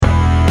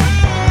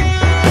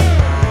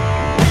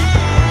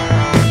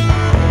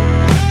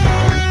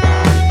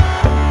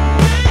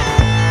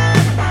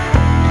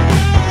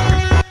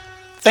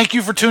Thank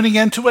you for tuning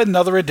in to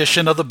another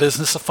edition of the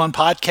Business of Fun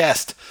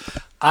podcast.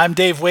 I'm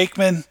Dave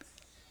Wakeman.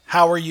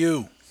 How are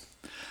you?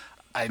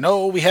 I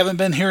know we haven't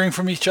been hearing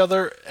from each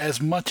other as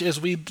much as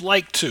we'd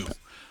like to,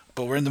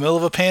 but we're in the middle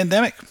of a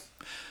pandemic.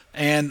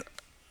 And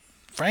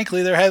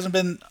frankly, there hasn't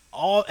been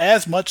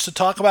as much to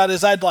talk about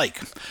as I'd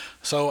like.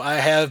 So I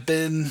have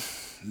been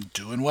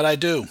doing what I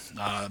do,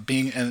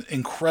 being an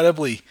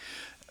incredibly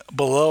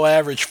below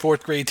average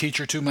fourth grade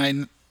teacher to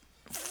my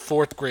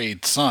fourth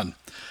grade son.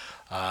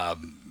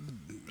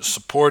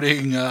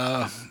 Supporting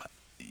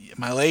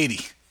my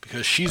lady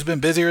because she's been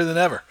busier than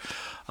ever.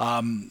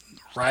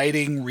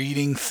 Writing,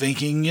 reading,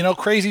 thinking,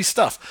 crazy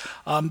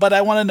stuff. But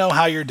I want to know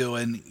how you're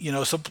doing,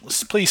 so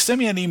please send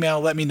me an email.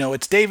 Let me know.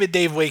 It's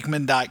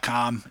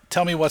daviddavewakeman.com.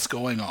 Tell me what's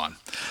going on.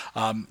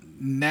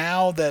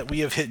 Now that we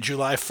have hit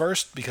July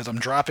 1st, because I'm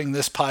dropping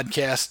this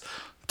podcast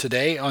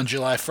today on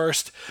July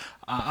 1st,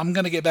 I'm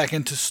going to get back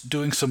into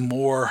doing some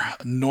more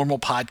normal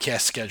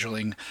podcast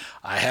scheduling.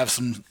 I have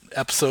some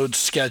episodes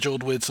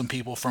scheduled with some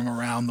people from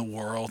around the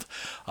world.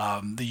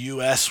 The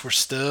U.S., we're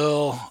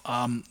still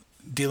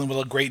dealing with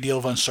a great deal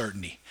of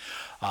uncertainty.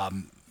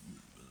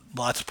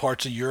 Lots of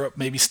parts of Europe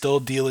maybe still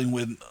dealing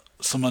with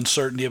some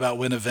uncertainty about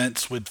when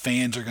events with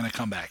fans are going to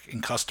come back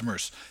and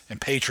customers and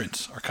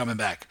patrons are coming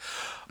back.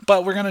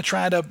 But we're going to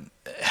try to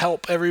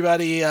help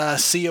everybody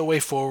see a way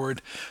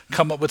forward,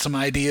 come up with some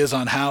ideas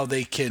on how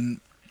they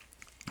can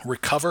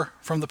recover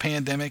from the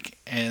pandemic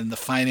and the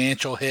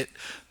financial hit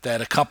that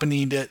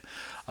accompanied it,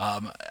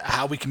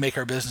 how we can make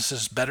our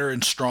businesses better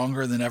and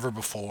stronger than ever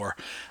before,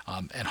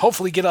 and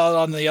hopefully get out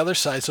on the other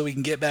side so we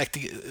can get back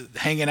to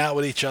hanging out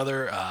with each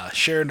other,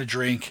 sharing a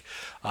drink,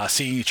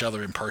 seeing each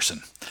other in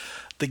person.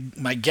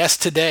 My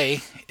guest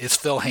today is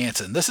Phil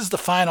Hansen. This is the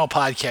final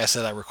podcast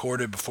that I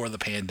recorded before the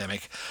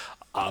pandemic.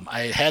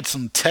 I had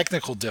some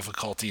technical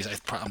difficulties,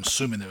 I'm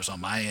assuming it was on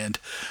my end,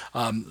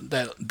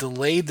 that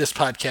delayed this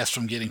podcast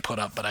from getting put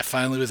up, but I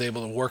finally was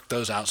able to work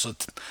those out. So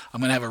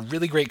I'm going to have a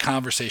really great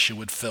conversation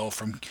with Phil.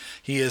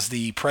 He is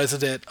the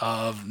president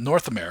of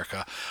North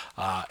America,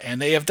 and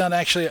they have done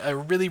actually a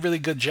really, really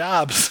good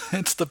job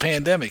since the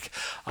pandemic.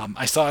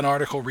 I saw an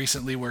article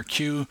recently where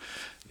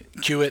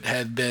Kiewit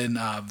had been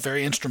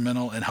very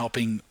instrumental in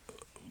helping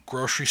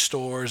grocery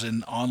stores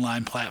and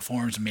online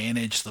platforms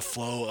manage the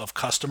flow of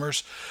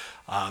customers,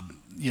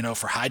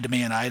 for high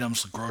demand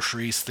items,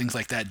 groceries, things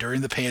like that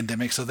during the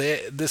pandemic. So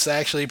this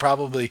actually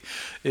probably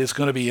is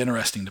going to be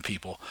interesting to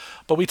people.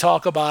 But we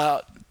talk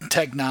about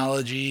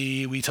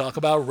technology, we talk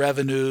about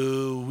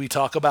revenue, we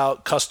talk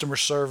about customer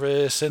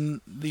service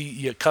and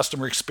the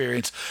customer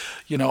experience,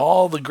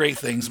 all the great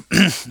things.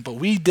 But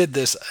we did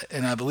this,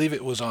 and I believe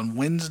it was on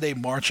Wednesday,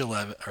 March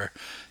 9th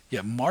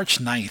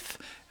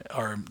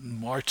or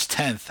March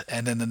 10th.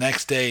 And then the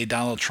next day,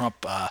 Donald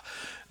Trump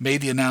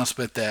made the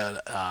announcement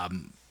that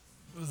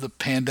the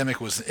pandemic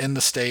was in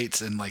the States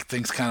and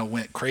things kind of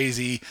went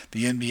crazy.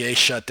 The NBA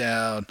shut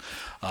down.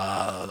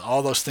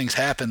 All those things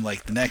happened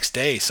the next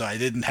day. So I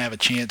didn't have a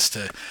chance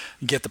to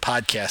get the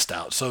podcast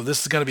out. So this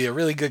is going to be a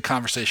really good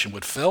conversation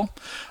with Phil.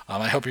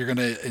 I hope you're going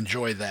to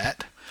enjoy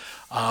that.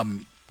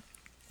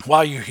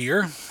 While you're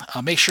here,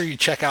 make sure you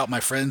check out my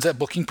friends at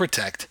Booking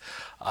Protect.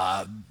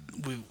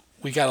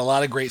 We got a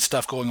lot of great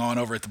stuff going on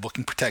over at the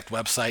Booking Protect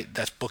website.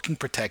 That's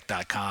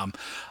bookingprotect.com.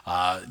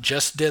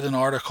 Just did an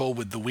article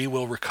with the We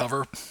Will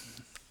Recover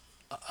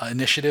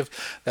initiative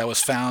that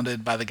was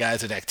founded by the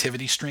guys at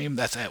ActivityStream.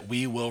 That's at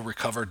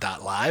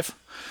wewillrecover.live.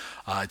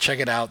 Check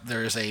it out.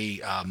 There's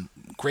a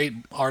great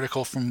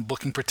article from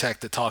Booking Protect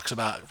that talks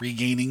about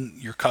regaining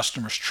your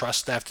customers'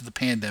 trust after the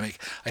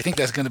pandemic. I think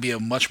that's going to be a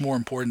much more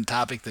important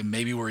topic than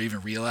maybe we're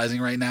even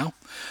realizing right now.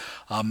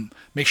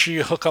 Make sure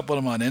you hook up with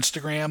them on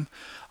Instagram.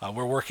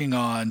 We're working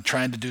on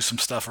trying to do some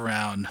stuff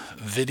around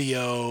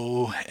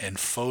video and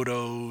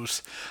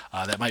photos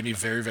that might be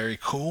very, very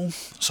cool.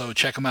 So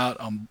check them out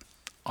on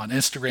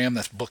Instagram.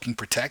 That's Booking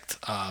Protect.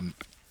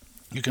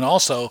 You can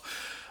also,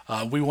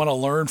 we want to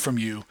learn from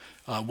you.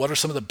 What are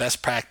some of the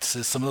best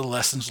practices, some of the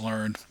lessons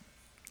learned,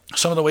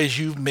 some of the ways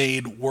you've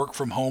made work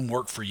from home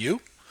work for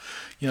you?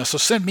 So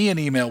send me an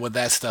email with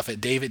that stuff at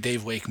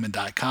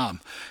daviddavewakeman.com.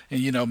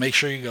 And, make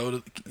sure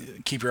you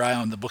keep your eye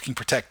on the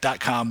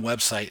bookingprotect.com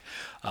website.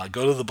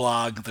 Go to the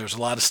blog. There's a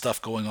lot of stuff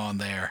going on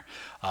there.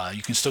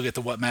 You can still get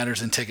the What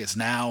Matters in Tickets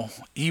Now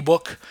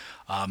ebook,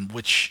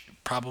 which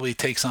probably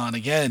takes on,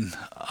 again,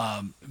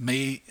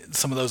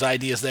 some of those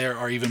ideas there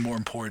are even more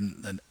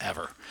important than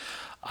ever.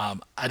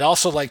 I'd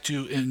also like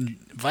to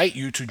invite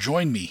you to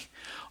join me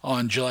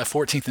on July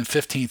 14th and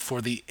 15th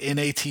for the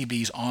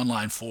NATB's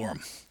online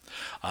forum.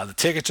 The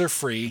tickets are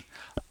free.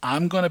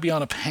 I'm going to be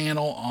on a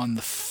panel on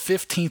the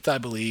 15th, I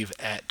believe,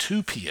 at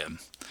 2 p.m.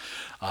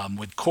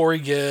 With Corey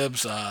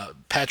Gibbs,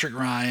 Patrick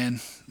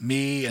Ryan,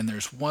 me, and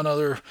there's one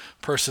other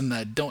person that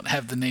I don't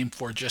have the name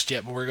for just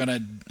yet, but we're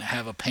going to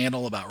have a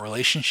panel about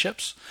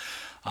relationships.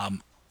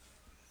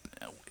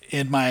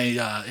 In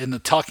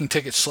the Talking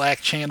Tickets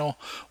Slack channel,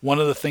 one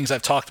of the things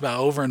I've talked about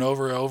over and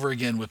over and over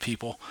again with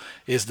people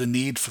is the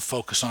need for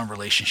focus on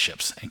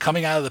relationships. And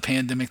coming out of the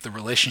pandemic, the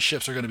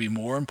relationships are going to be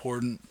more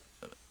important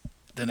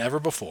than ever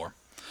before.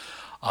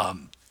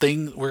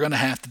 We're going to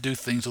have to do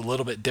things a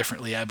little bit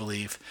differently, I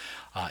believe,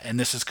 and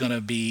this is going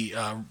to be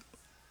a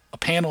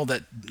panel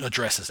that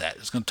addresses that.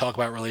 It's going to talk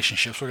about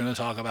relationships. We're going to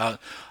talk about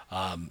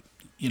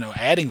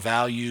adding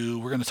value.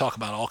 We're going to talk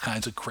about all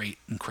kinds of great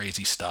and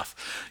crazy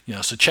stuff.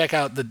 So check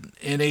out the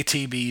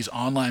NATB's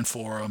online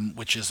forum,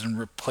 which is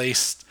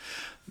replaced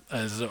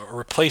as a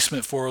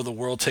replacement for the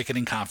World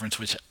Ticketing Conference,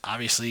 which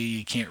obviously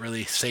you can't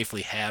really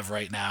safely have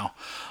right now.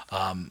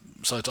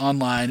 So it's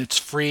online. It's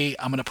free.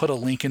 I'm going to put a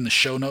link in the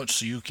show notes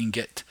so you can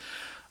get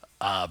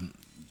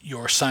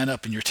your sign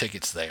up and your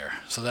tickets there.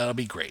 So that'll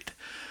be great.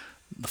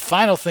 The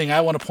final thing I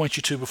want to point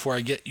you to before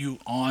I get you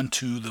on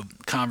to the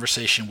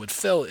conversation with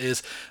Phil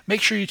is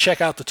make sure you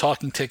check out the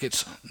Talking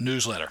Tickets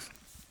newsletter.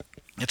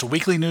 It's a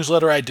weekly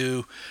newsletter I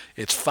do.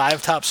 It's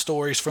 5 top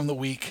stories from the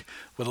week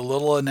with a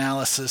little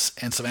analysis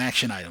and some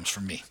action items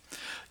from me.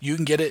 You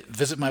can get it.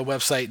 Visit my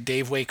website,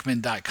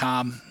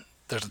 davewakeman.com.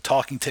 There's a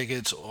Talking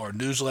Tickets or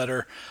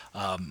newsletter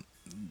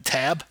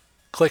tab.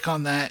 Click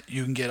on that.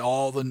 You can get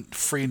all the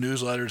free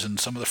newsletters and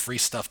some of the free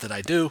stuff that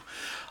I do.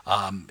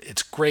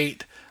 It's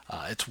great.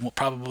 It's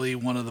probably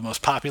one of the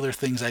most popular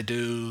things I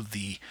do.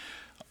 The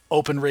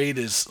open rate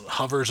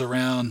hovers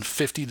around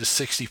 50 to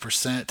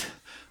 60%.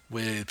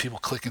 With people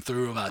clicking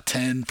through about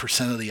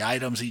 10% of the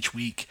items each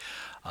week.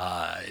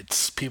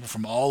 It's people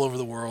from all over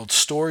the world,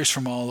 stories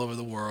from all over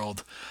the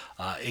world,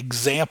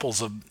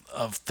 examples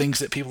of things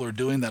that people are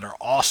doing that are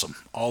awesome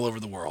all over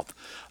the world.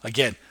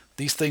 Again,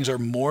 these things are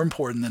more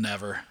important than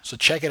ever. So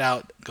check it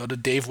out. Go to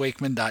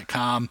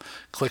davewakeman.com,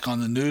 click on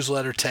the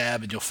newsletter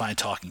tab, and you'll find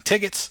Talking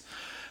Tickets.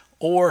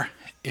 Or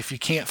if you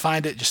can't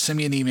find it, just send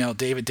me an email,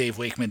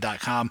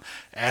 dave@davewakeman.com.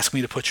 Ask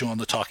me to put you on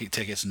the Talking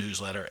Tickets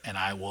newsletter, and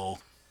I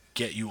will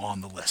get you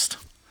on the list.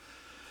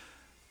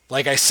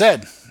 Like I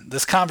said,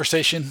 this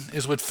conversation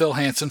is with Phil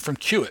Hansen from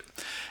Quit,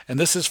 and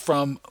this is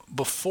from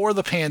before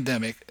the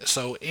pandemic.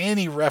 So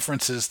any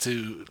references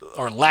to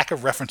or lack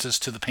of references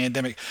to the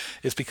pandemic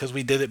is because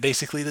we did it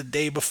basically the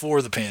day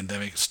before the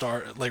pandemic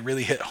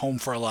really hit home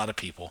for a lot of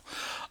people.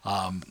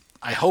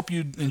 I hope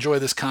you enjoy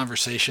this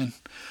conversation.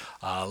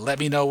 Let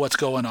me know what's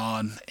going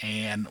on,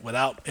 and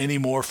without any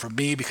more from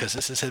me, because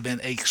this has been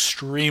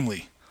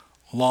extremely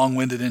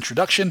long-winded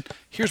introduction,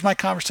 here's my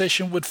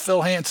conversation with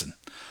Phil Hansen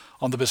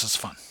on The Business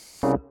of Fun.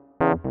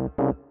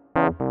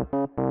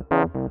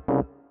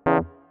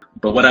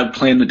 But what I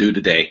plan to do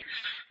today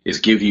is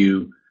give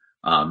you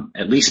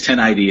at least 10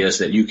 ideas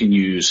that you can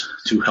use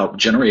to help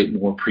generate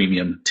more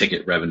premium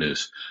ticket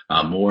revenues,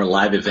 more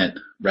live event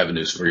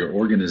revenues for your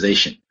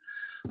organization.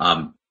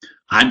 I'm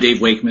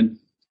Dave Wakeman.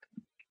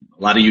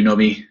 A lot of you know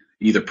me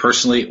either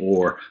personally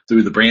or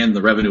through the brand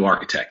The Revenue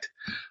Architect.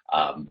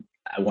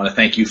 I want to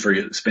thank you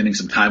for spending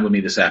some time with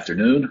me this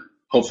afternoon.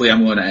 Hopefully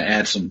I'm going to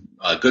add some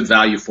good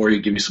value for you,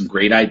 give you some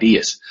great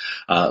ideas.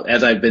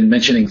 As I've been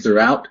mentioning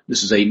throughout,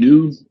 this is a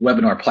new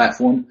webinar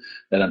platform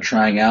that I'm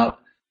trying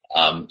out.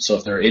 So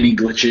if there are any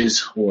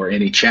glitches or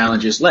any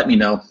challenges, let me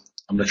know.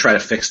 I'm going to try to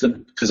fix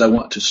them because I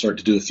want to start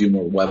to do a few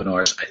more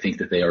webinars. I think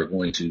that they are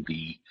going to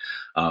be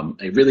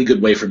a really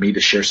good way for me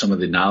to share some of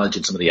the knowledge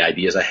and some of the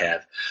ideas I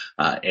have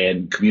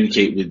and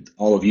communicate with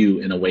all of you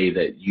in a way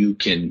that you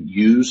can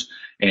use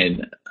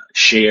and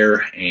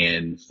share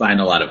and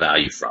find a lot of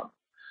value from.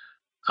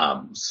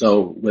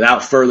 So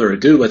without further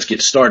ado, let's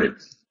get started.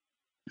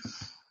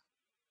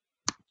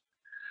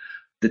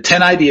 The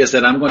 10 ideas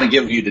that I'm going to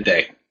give you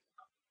today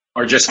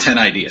are just 10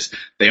 ideas.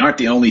 They aren't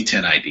the only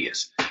 10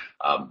 ideas.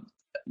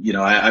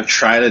 I've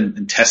tried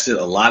and tested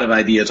a lot of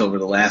ideas over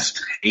the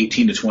last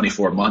 18 to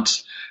 24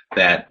 months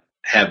that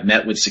have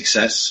met with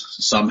success.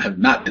 Some have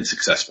not been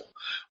successful.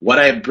 What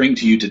I bring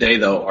to you today,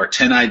 though, are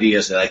 10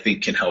 ideas that I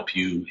think can help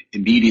you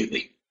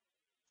immediately.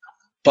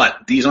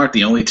 But these aren't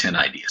the only 10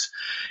 ideas.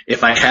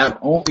 If I have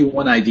only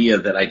one idea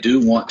that I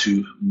do want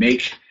to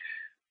make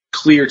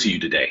clear to you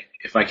today,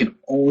 if I can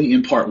only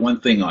impart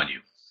one thing on you,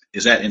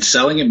 is that in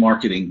selling and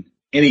marketing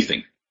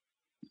anything,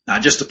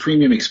 not just a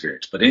premium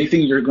experience, but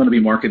anything you're going to be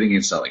marketing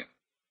and selling,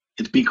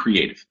 it's be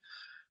creative.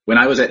 When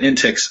I was at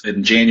Intex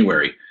in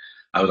January,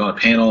 I was on a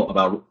panel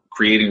about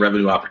creating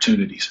revenue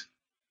opportunities.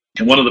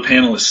 And one of the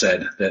panelists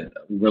said that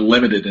we're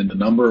limited in the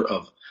number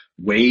of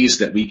ways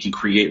that we can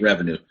create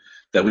revenue,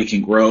 that we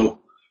can grow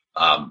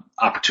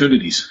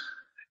opportunities.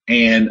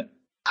 And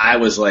I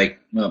was like,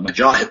 well, my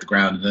jaw hit the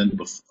ground, and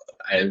then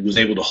I was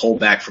able to hold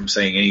back from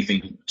saying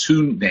anything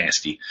too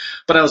nasty.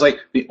 But I was like,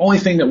 the only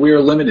thing that we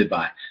are limited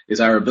by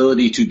is our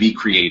ability to be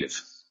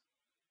creative.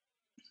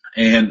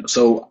 And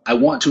so I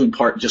want to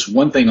impart just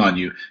one thing on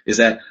you, is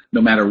that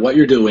no matter what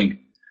you're doing,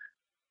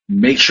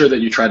 make sure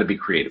that you try to be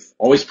creative.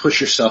 Always push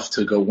yourself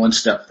to go one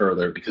step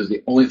further, because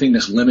the only thing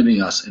that's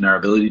limiting us in our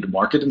ability to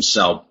market and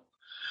sell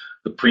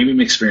the premium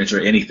experience or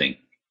anything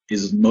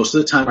is most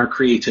of the time our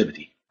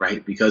creativity,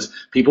 right? Because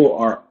people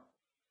are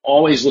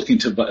always looking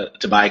to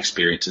buy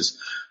experiences.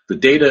 The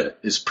data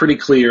is pretty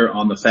clear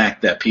on the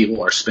fact that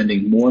people are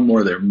spending more and more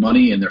of their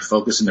money and their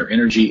focus and their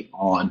energy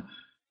on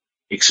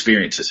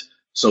experiences.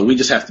 So we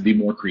just have to be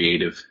more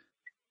creative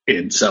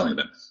in selling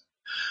them.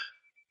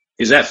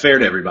 Is that fair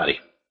to everybody?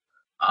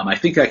 I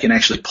think I can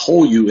actually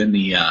poll you in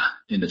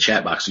the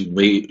chat box. You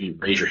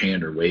raise your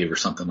hand or wave or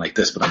something like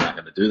this, but I'm not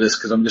going to do this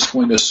because I'm just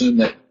going to assume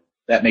that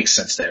that makes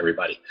sense to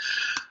everybody.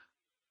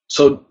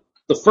 So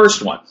the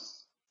first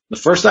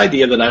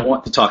idea that I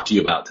want to talk to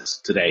you about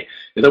today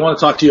is I want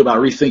to talk to you about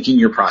rethinking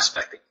your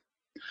prospecting.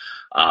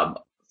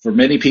 For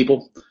many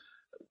people,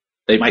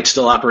 they might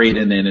still operate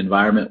in an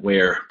environment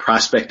where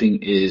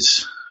prospecting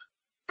is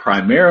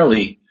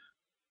primarily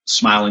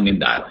smiling and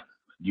dialing.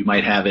 You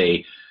might have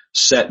a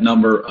set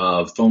number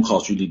of phone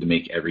calls you need to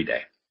make every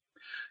day.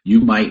 You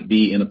might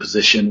be in a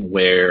position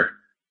where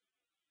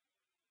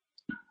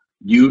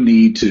you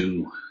need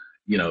to,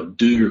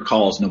 do your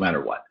calls no matter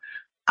what.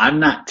 I'm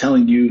not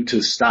telling you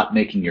to stop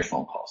making your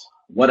phone calls.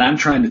 What I'm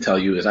trying to tell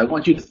you is I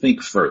want you to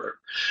think further.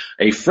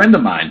 A friend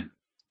of mine,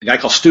 a guy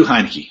called Stu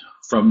Heineke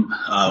from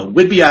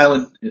Whidbey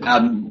Island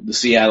out in the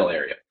Seattle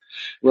area,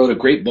 wrote a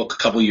great book a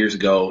couple years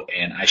ago,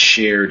 and I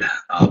shared,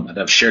 and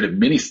I've shared in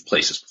many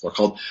places before,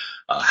 called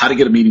How to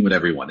Get a Meeting with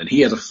Everyone. And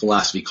he has a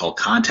philosophy called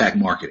contact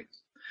marketing.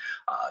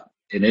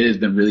 And it has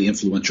been really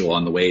influential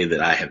on the way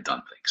that I have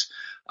done things.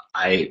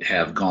 I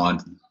have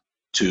gone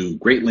to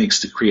great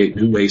lengths to create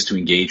new ways to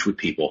engage with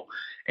people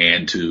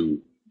and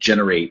to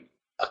generate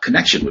a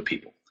connection with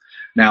people.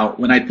 Now,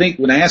 when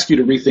I ask you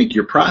to rethink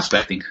your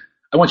prospecting,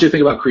 I want you to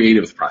think about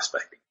creative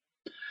prospecting.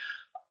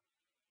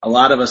 A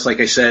lot of us, like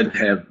I said,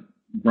 have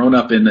grown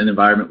up in an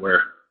environment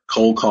where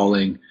cold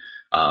calling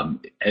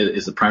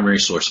is the primary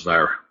source of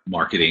our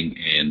marketing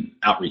and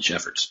outreach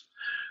efforts.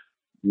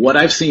 What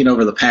I've seen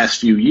over the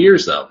past few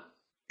years, though,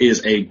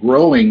 is a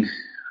growing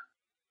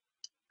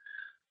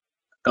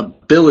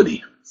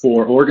ability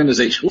for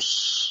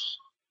organizations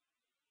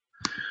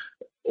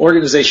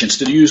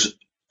to use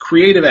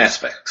creative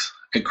aspects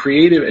and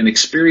creative and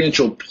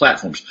experiential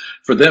platforms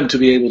for them to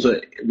be able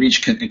to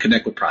reach and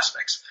connect with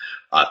prospects.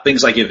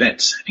 Things like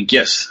events and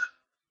gifts.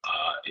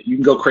 You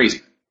can go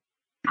crazy,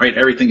 right?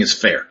 Everything is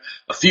fair.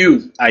 A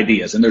few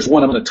ideas, and there's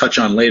one I'm going to touch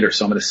on later,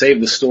 so I'm going to save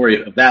the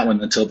story of that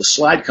one until the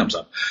slide comes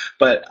up.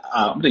 But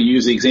I'm going to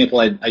use the example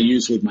I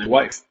used with my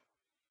wife.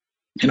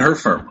 In her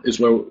firm is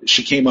where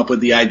she came up with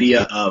the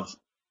idea of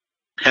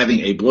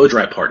having a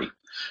blow-dry party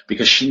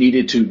because she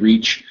needed to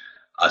reach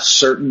a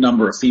certain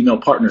number of female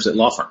partners at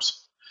law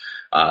firms.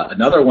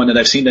 Another one that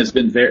I've seen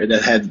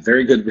that had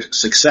very good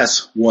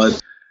success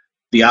was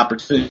the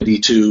opportunity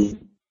to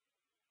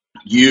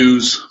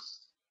use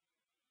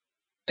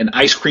an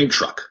ice cream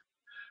truck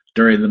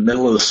during the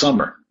middle of the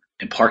summer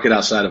and park it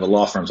outside of a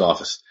law firm's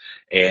office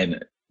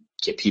and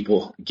give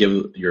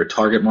your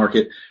target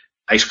market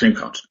ice cream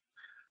cones.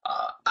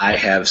 I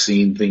have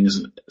seen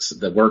things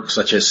that work,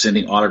 such as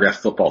sending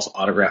autographed footballs,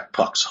 autographed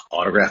pucks,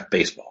 autographed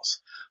baseballs,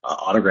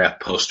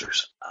 autographed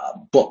posters,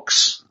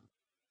 books,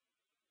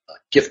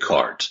 gift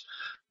cards,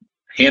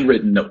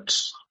 handwritten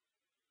notes.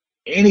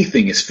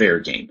 Anything is fair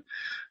game.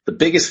 The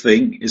biggest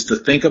thing is to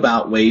think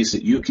about ways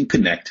that you can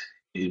connect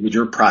with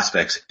your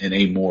prospects in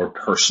a more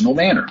personal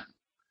manner.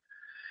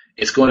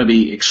 It's going to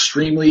be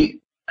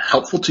extremely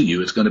helpful to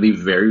you. It's going to be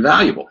very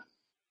valuable.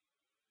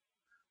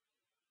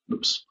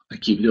 Oops, I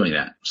keep doing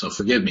that, so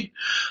forgive me.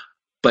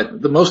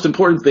 But the most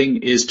important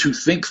thing is to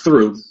think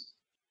through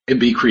and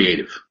be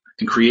creative.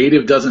 And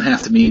creative doesn't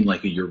have to mean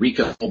like a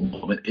eureka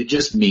moment. It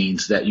just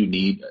means that you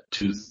need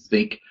to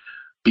think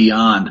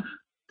beyond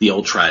the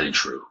old tried and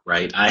true,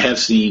 right? I have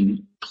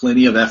seen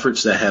plenty of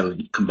efforts that have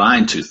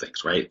combined two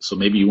things, right? So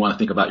maybe you want to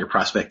think about your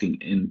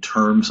prospecting in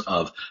terms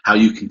of how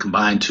you can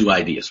combine two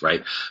ideas,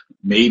 right?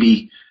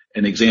 Maybe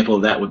an example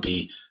of that would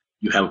be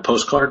you have a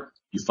postcard,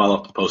 you follow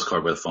up the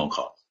postcard with a phone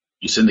call.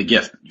 You send a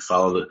gift, you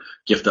follow the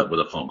gift up with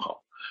a phone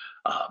call.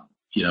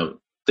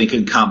 Think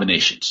in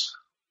combinations,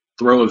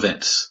 throw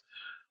events,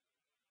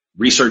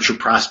 research your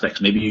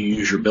prospects. Maybe you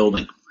use your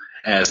building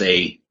as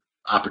a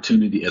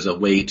opportunity, as a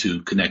way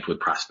to connect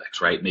with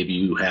prospects, right? Maybe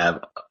you have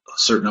a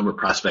certain number of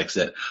prospects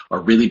that are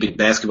really big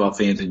basketball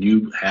fans and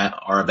you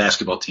are a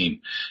basketball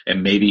team,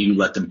 and maybe you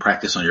let them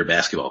practice on your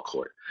basketball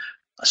court.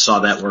 I saw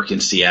that work in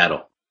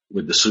Seattle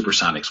with the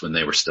Supersonics when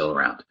they were still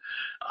around.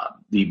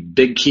 The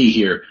big key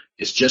here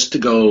is just to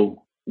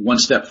go one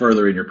step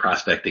further in your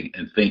prospecting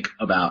and think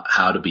about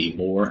how to be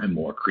more and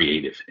more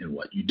creative in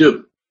what you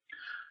do.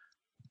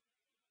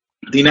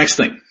 The next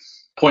thing,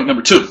 point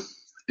number 2,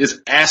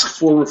 is ask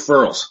for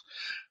referrals.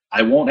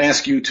 I won't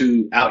ask you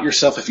to out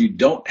yourself if you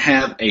don't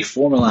have a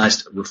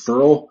formalized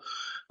referral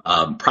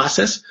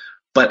process,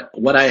 but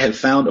what I have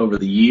found over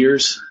the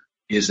years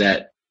is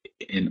that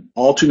in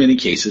all too many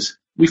cases,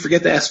 we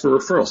forget to ask for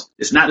referrals.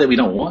 It's not that we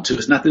don't want to.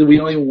 It's not that we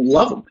don't even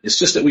love them. It's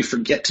just that we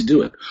forget to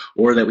do it,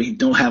 or that we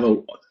don't have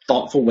a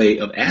thoughtful way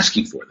of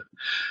asking for them.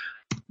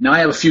 Now I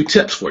have a few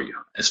tips for you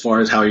as far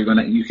as how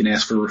you can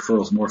ask for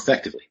referrals more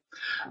effectively.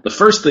 The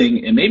first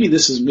thing, and maybe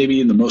this is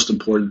maybe the most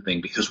important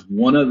thing, because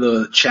one of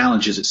the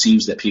challenges it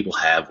seems that people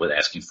have with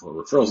asking for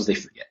referrals is they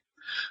forget.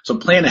 So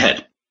plan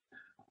ahead.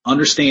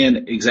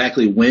 Understand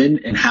exactly when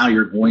and how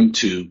you're going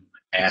to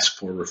ask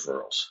for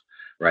referrals,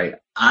 right?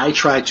 I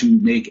try to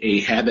make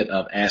a habit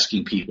of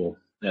asking people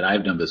that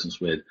I've done business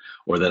with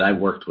or that I've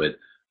worked with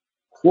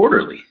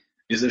quarterly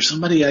Is there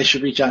somebody I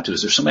should reach out to?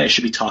 Is there somebody I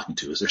should be talking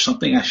to? Is there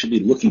something I should be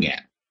looking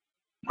at?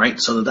 Right?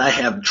 So that I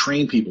have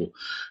trained people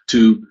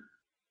to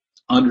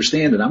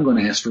understand that I'm going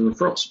to ask for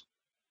referrals,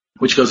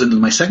 which goes into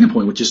my second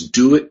point, which is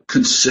do it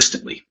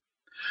consistently.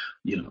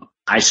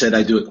 I said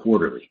I do it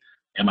quarterly.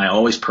 Am I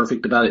always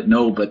perfect about it?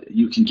 No, but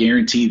you can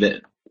guarantee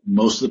that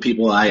most of the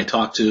people I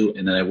talk to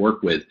and that I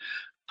work with,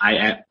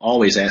 I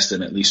always ask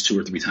them at least 2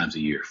 or 3 times a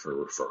year for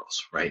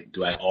referrals, right?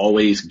 Do I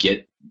always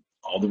get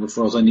all the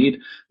referrals I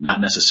need?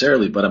 Not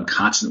necessarily, but I'm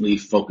constantly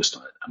focused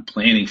on it. I'm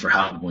planning for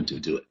how I'm going to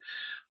do it.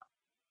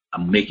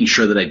 I'm making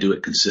sure that I do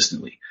it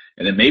consistently.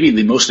 And then maybe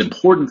the most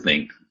important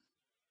thing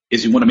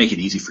is you want to make it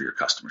easy for your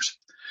customers.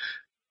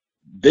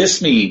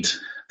 This means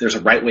there's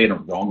a right way and a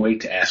wrong way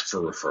to ask for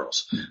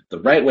referrals.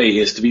 The right way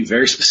is to be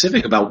very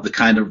specific about the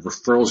kind of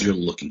referrals you're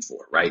looking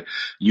for, right?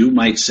 You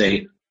might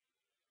say,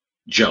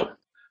 Joe,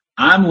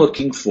 I'm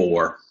looking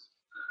for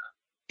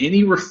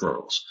any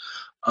referrals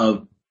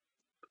of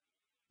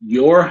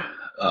your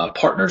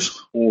partners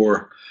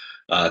or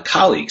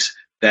colleagues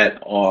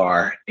that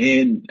are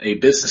in a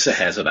business that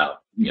has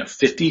about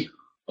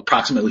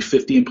approximately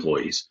 50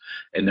 employees,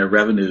 and their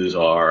revenues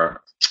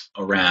are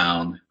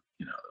around,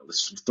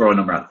 let's throw a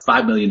number out,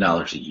 $5 million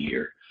a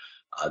year,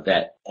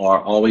 that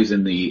are always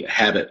in the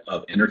habit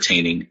of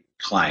entertaining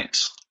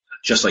clients,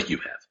 just like you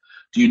have.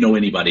 Do you know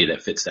anybody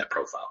that fits that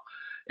profile?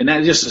 And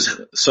that just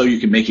is so you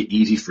can make it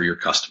easy for your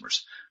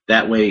customers.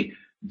 That way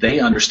they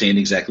understand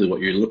exactly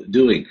what you're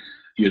doing,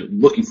 you're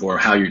looking for,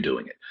 how you're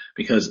doing it.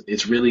 Because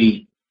it's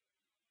really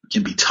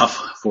can be tough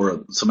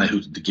for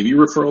somebody to give you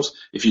referrals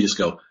if you just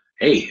go,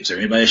 hey, is there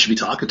anybody I should be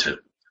talking to,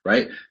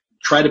 right?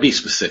 Try to be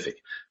specific,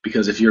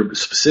 because if you're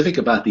specific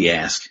about the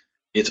ask,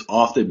 it's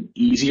often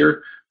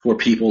easier for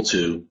people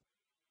to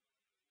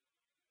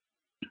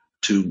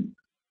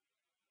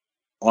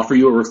offer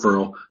you a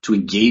referral, to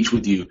engage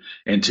with you,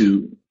 and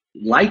to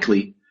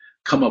likely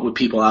come up with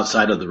people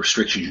outside of the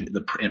restrictions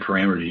and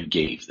parameters you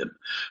gave them.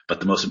 But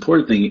the most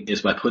important thing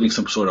is by putting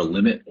some sort of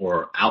limit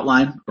or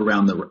outline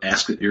around the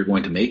ask that you're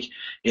going to make,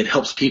 it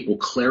helps people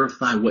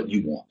clarify what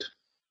you want.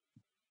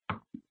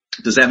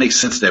 Does that make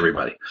sense to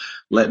everybody?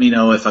 Let me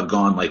know if I've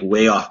gone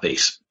way off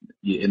base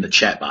in the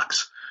chat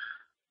box.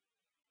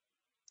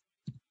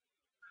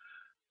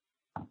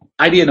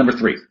 Idea number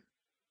 3.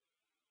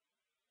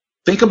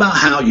 Think about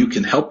how you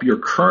can help your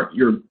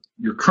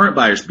current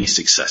buyers be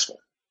successful.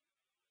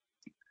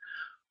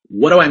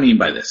 What do I mean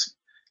by this?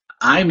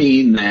 I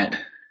mean that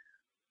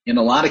in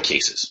a lot of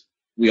cases,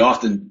 we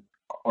often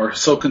are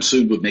so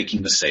consumed with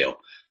making the sale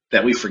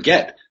that we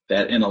forget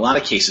that in a lot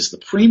of cases, the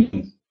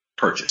premium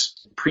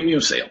purchase, premium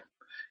sale,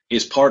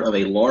 is part of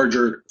a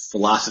larger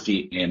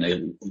philosophy and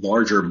a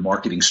larger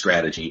marketing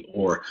strategy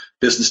or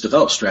business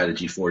development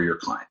strategy for your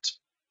clients.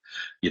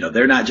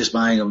 They're not just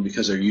buying them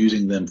because they're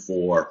using them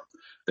for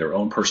their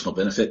own personal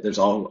benefit. There's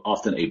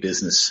often a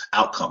business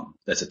outcome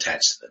that's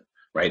attached to them,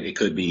 right? It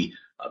could be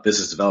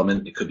business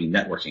development. It could be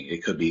networking.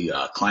 It could be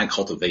client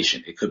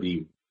cultivation. It could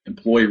be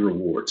employee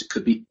rewards. It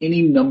could be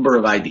any number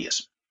of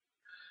ideas.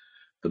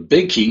 The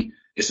big key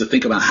is to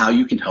think about how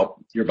you can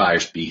help your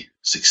buyers be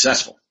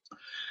successful.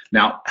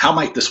 Now, how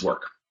might this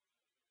work?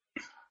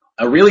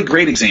 A really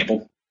great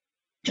example,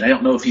 and I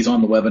don't know if he's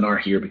on the webinar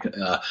here,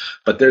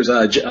 but there's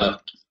a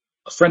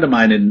friend of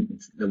mine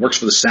that works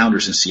for the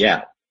Sounders in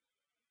Seattle,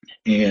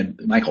 and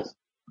Michael,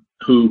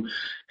 who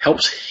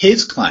helps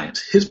his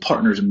clients, his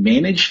partners,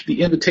 manage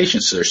the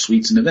invitations to their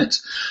suites and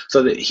events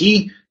so that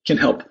he can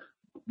help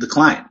the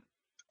client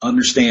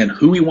understand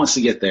who he wants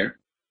to get there,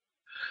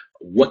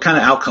 what kind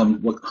of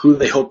outcome, who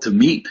they hope to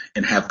meet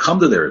and have come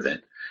to their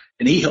event.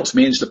 And he helps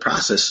manage the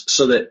process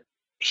so that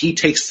he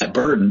takes that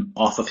burden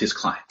off of his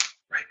client,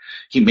 right?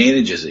 He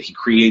manages it. He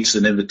creates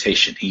an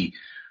invitation. He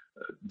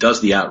does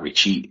the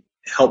outreach. He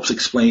helps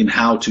explain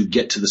how to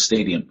get to the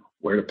stadium,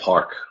 where to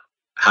park,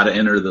 how to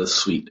enter the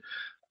suite,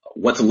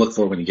 what to look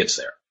for when he gets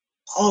there.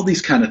 All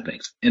these kind of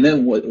things. And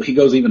then he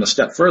goes even a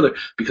step further,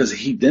 because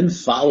he then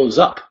follows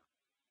up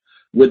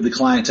with the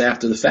clients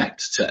after the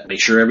fact to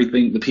make sure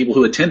the people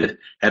who attended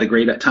had a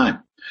great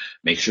time.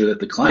 Make sure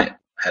that the client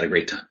had a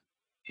great time.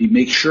 He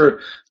makes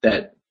sure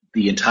that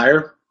the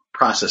entire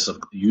process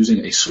of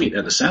using a suite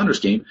at the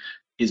Sounders game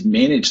is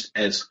managed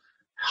as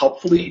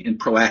helpfully and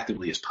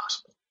proactively as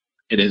possible.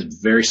 It is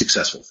very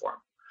successful for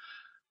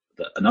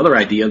him. Another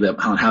idea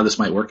on how this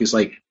might work is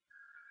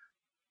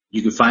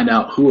you can find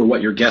out who or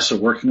what your guests are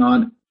working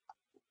on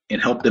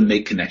and help them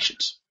make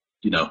connections.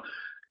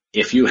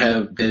 If you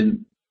have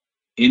been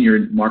in your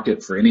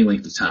market for any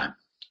length of time,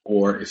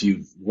 or if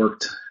you've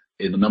worked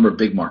in a number of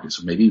big markets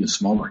or maybe even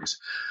small markets,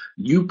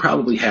 you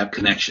probably have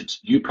connections.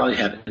 You probably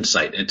have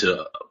insight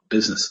into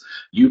business.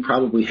 You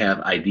probably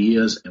have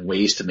ideas and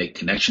ways to make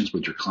connections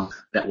with your client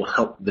that will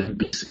help them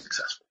be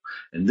successful.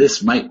 And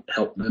this might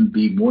help them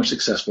be more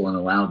successful and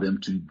allow them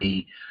to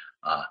be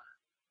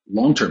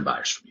long-term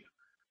buyers from you.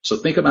 So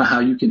think about how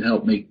you can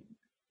help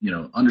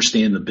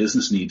understand the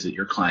business needs that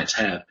your clients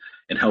have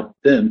and help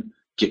them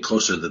get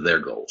closer to their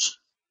goals.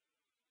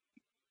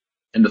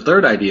 And the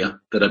third idea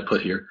that I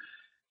put here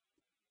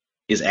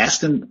is ask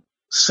them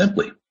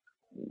simply,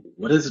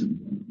 what is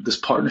this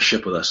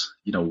partnership with us?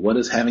 What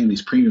is having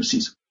these premium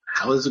seats?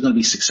 How is it going to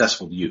be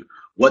successful to you?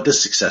 What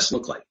does success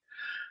look like?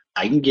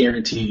 I can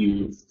guarantee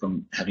you,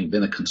 from having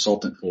been a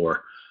consultant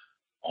for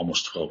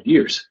almost 12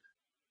 years,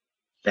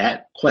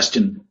 that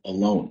question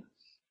alone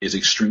is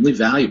extremely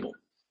valuable,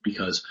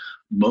 because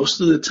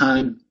most of the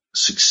time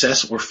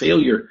success or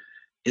failure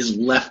is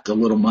left a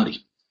little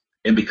muddy.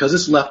 And because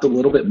it's left a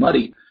little bit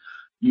muddy,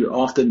 you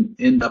often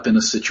end up in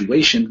a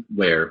situation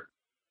where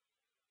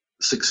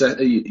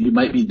you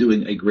might be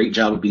doing a great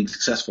job of being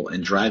successful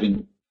and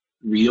driving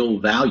real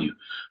value,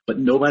 but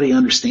nobody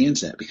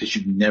understands that because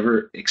you've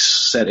never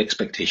set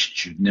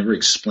expectations. You've never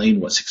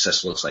explained what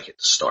success looks like at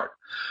the start.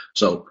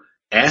 So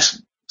ask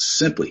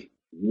simply,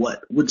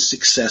 what would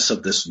success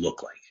of this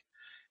look like?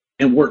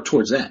 And work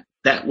towards that.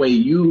 That way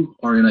you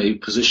are in a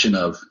position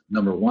of,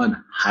 number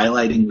one,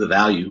 highlighting the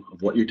value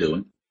of what you're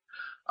doing,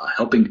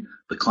 helping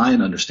the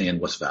client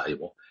understand what's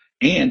valuable.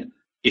 And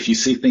if you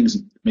see things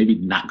maybe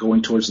not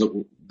going towards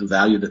the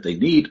value that they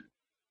need,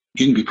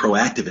 you can be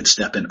proactive and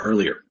step in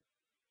earlier.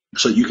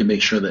 So you can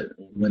make sure that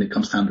when it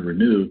comes time to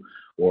renew,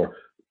 or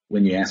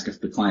when you ask if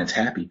the client's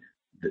happy,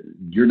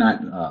 you're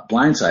not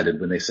blindsided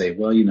when they say,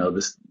 well,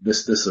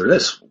 this or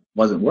this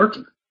wasn't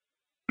working.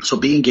 So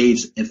be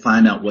engaged and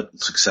find out what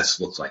success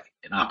looks like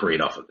and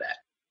operate off of that.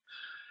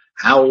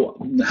 How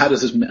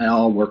does this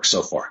all work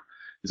so far?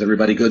 Is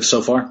everybody good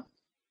so far?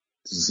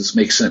 Does this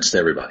make sense to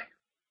everybody?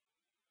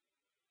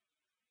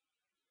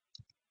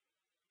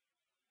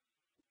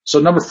 So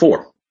number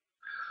 4,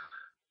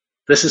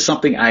 this is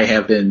something I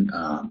have been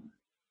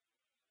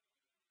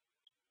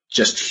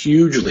just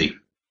hugely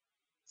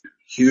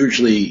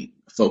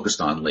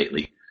focused on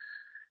lately,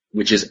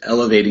 which is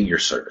elevating your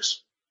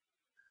service.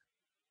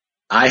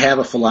 I have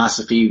a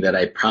philosophy that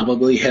I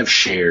probably have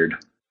shared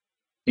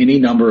any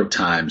number of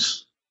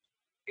times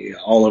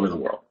all over the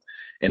world,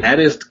 and that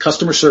is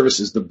customer service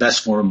is the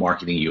best form of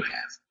marketing you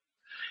have.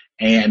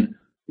 And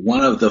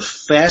one of the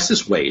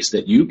fastest ways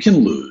that you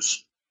can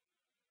lose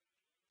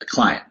a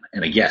client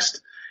and a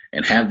guest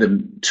and have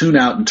them tune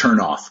out and turn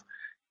off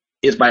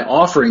is by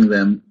offering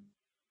them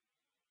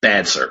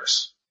bad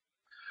service.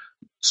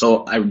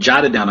 So I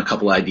jotted down a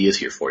couple ideas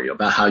here for you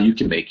about how you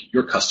can make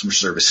your customer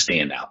service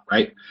stand out,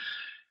 right?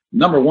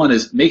 Number 1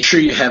 is make sure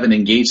you have an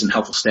engaged and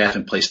helpful staff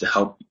in place to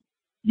help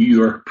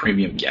your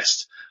premium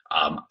guests.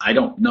 I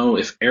don't know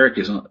if Eric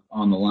is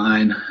on the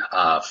line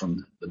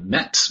from the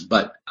Mets,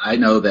 but I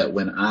know that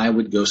when I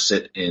would go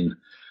sit in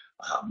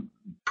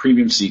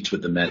premium seats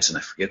with the Mets, and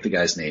I forget the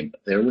guy's name,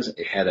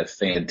 it had a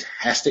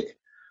fantastic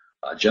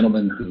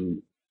gentleman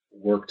who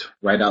worked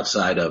right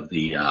outside of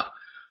the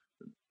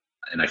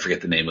and I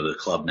forget the name of the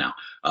club now,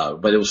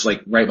 but it was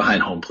like right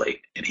behind home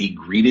plate, and he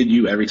greeted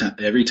you every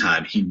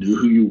time. He knew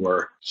who you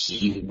were.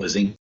 He was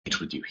engaged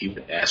with you. He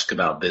would ask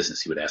about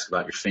business. He would ask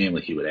about your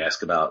family. He would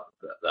ask about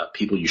the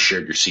people you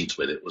shared your seats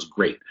with. It was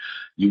great.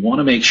 You want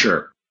to make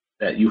sure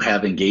that you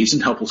have engaged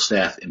and helpful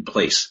staff in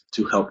place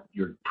to help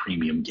your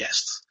premium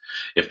guests.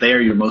 If they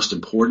are your most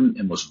important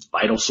and most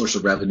vital source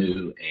of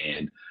revenue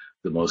and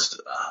the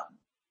most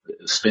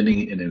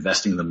spending and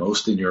investing the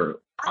most in your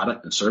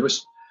product and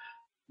service,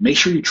 make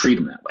sure you treat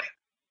them that way.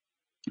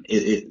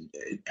 It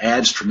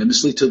adds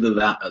tremendously to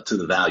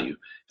the value,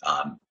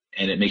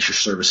 and it makes your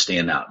service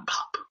stand out and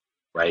pop,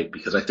 right?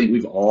 Because I think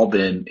we've all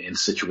been in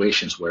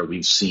situations where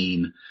we've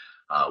seen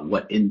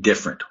what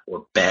indifferent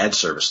or bad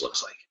service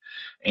looks like,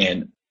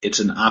 and it's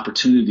an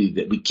opportunity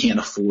that we can't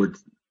afford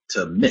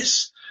to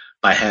miss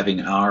by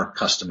having our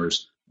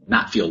customers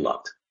not feel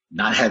loved,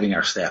 not having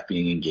our staff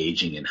being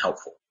engaging and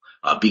helpful,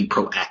 being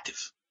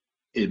proactive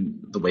in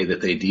the way that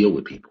they deal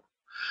with people.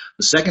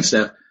 The second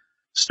step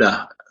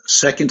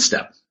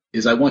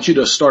is I want you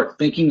to start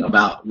thinking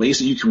about ways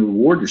that you can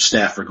reward your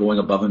staff for going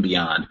above and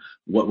beyond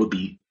what would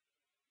be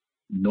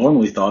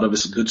normally thought of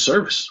as a good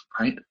service,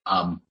 right?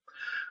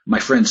 My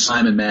friend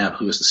Simon Mabb,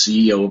 who is the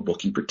CEO of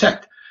Booking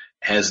Protect,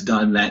 has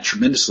done that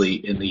tremendously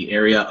in the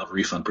area of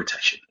refund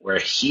protection, where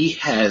he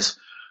has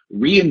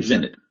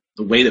reinvented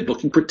the way that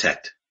Booking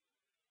Protect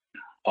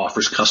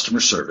offers customer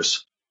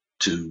service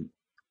to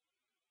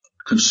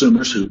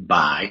consumers who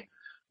buy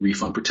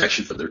refund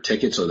protection for their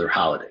tickets or their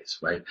holidays,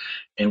 right?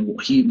 And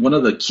one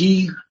of the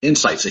key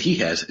insights that he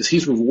has is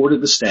he's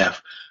rewarded the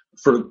staff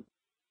for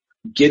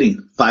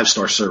getting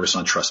 5-star service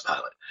on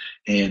Trustpilot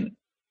and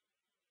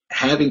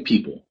having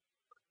people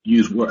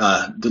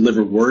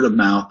deliver word of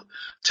mouth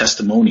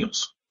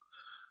testimonials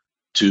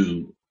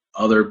to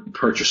other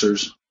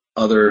purchasers,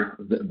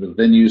 the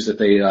venues that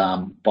they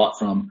bought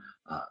from,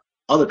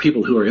 other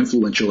people who are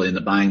influential in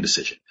the buying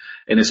decision.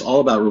 And it's all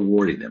about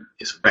rewarding them.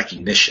 It's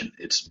recognition.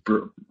 It's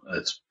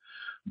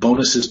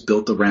bonuses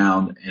built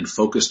around and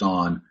focused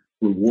on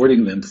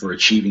rewarding them for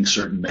achieving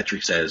certain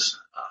metrics as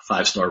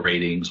 5-star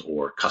ratings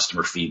or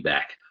customer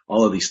feedback,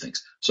 all of these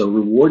things. So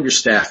reward your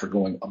staff for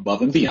going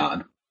above and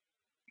beyond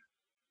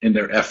in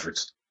their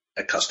efforts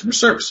at customer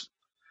service.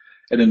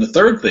 And then the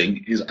third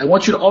thing is I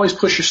want you to always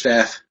push your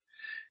staff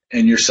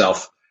and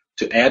yourself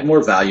to add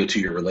more value to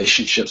your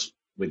relationships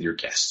with your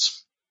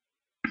guests.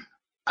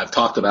 I've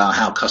talked about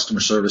how customer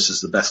service is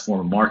the best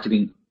form of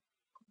marketing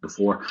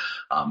before.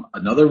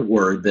 Another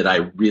word that I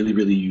really,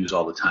 really use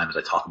all the time is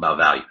I talk about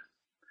value.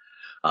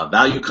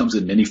 Value comes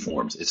in many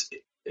forms.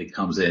 It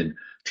comes in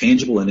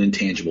tangible and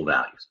intangible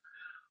values.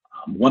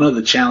 One of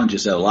the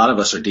challenges that a lot of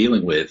us are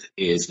dealing with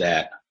is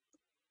that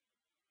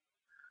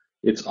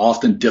it's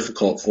often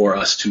difficult for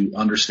us to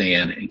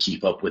understand and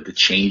keep up with the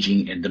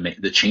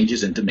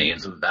changes and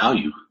demands of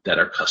value that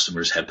our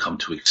customers have come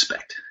to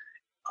expect.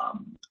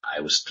 I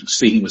was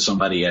speaking with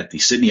somebody at the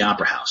Sydney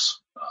Opera House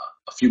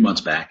a few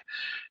months back,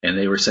 and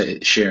they were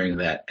sharing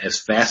that as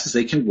fast as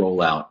they can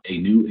roll out a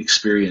new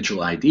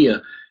experiential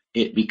idea,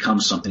 it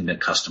becomes something that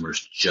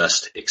customers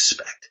just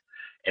expect.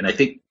 And I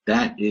think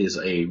that is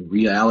a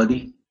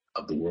reality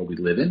of the world we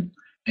live in,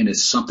 and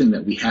it's something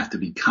that we have to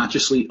be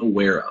consciously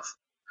aware of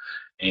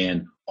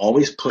and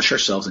always push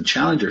ourselves and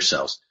challenge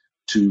ourselves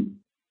to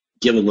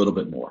give a little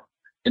bit more.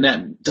 And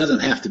that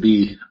doesn't have to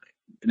be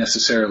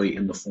necessarily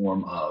in the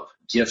form of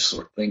gifts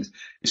or things.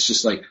 It's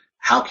just like,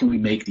 how can we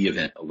make the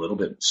event a little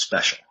bit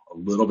special, a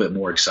little bit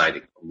more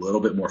exciting, a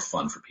little bit more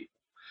fun for people?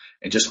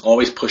 And just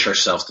always push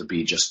ourselves to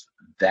be just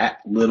that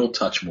little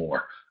touch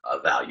more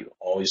value,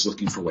 always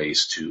looking for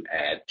ways to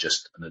add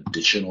just an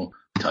additional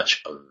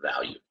touch of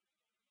value.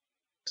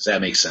 Does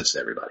that make sense to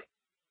everybody?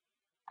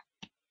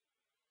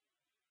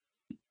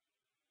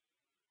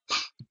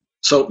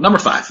 So number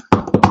 5,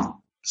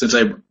 since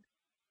I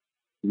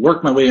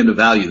worked my way into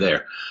value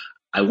there,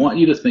 I want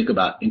you to think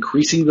about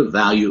increasing the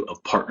value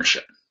of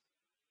partnership.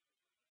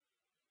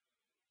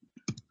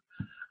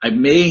 I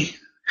may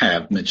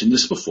have mentioned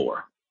this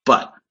before,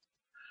 but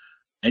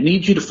I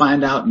need you to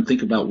find out and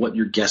think about what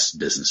your guest's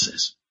business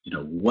is.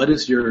 What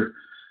is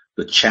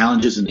the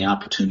challenges and the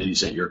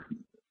opportunities that your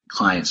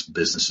clients'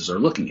 businesses are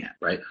looking at,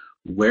 right?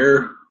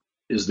 Where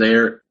is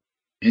their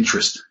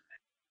interest?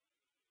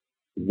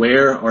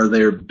 Where are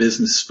their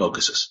business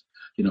focuses?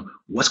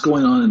 What's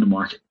going on in the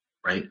market,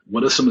 right?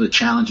 What are some of the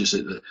challenges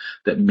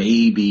that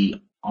may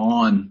be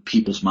on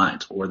people's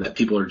minds or that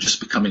people are just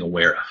becoming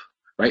aware of,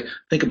 right?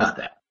 Think about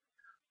that.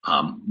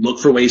 Look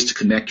for ways to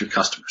connect your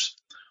customers.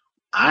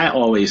 I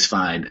always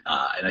find,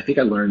 and I think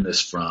I learned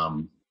this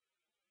from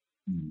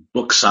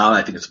Book Solid.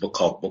 I think it's a book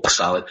called Book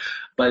Solid,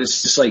 but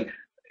it's just like,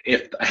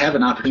 if I have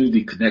an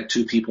opportunity to connect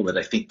two people that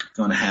I think are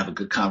going to have a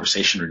good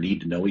conversation or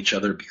need to know each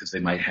other because they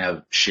might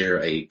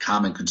share a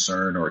common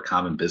concern or a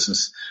common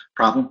business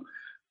problem,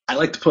 I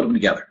like to put them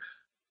together.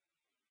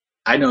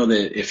 I know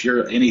that if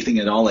you're anything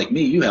at all like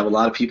me, you have a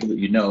lot of people that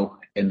you know,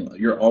 and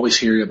you're always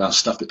hearing about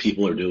stuff that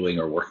people are doing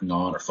or working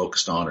on or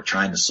focused on or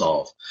trying to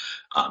solve.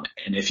 And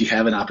if you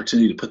have an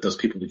opportunity to put those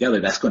people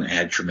together, that's going to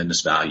add tremendous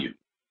value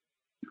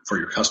for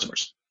your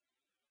customers.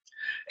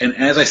 And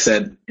as I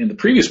said in the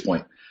previous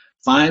point,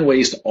 find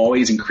ways to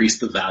always increase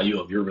the value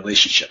of your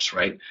relationships,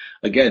 right?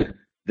 Again,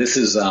 this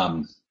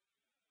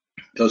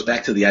goes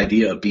back to the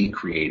idea of being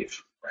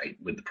creative, right,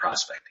 with the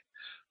prospecting.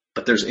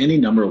 But there's any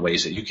number of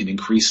ways that you can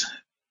increase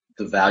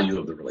the value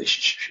of the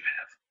relationships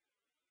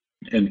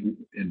you have.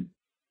 And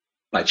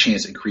by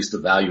chance, increase the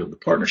value of the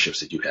partnerships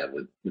that you have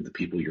with the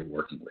people you're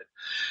working with.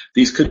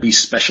 These could be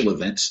special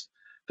events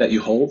that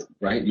you hold,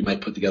 right? You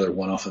might put together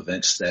one-off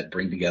events that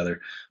bring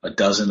together a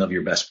dozen of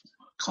your best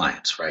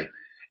clients, right?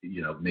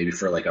 Maybe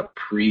for like a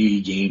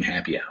pre-game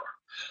happy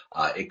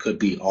hour. It could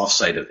be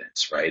off-site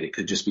events, right? It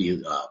could just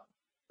be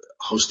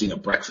hosting a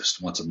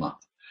breakfast once a month,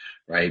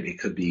 right? It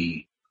could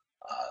be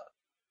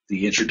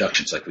the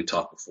introductions like we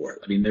talked before.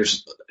 I mean,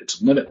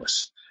 it's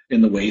limitless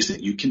in the ways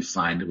that you can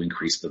find to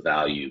increase the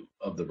value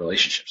of the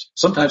relationships.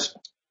 Sometimes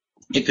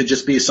it could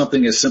just be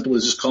something as simple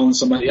as just calling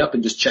somebody up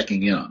and just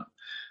checking in on them.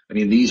 I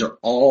mean, these are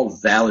all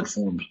valid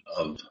forms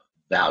of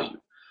value.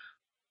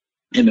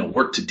 And they'll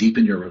work to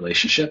deepen your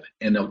relationship,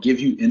 and they'll give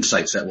you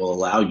insights that will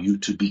allow you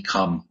to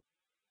become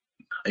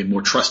a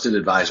more trusted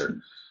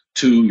advisor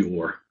to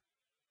your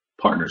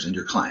partners and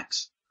your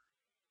clients.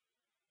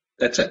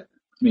 That's it.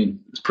 I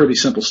mean, it's pretty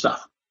simple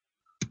stuff.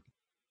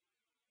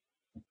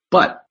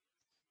 But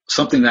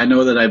something that I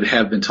know that I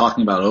have been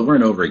talking about over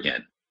and over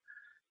again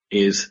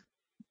is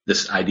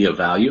this idea of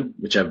value,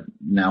 which I've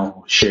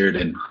now shared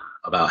in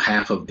about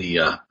half of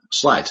the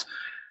slides.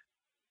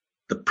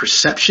 The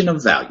perception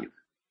of value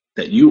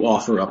that you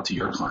offer up to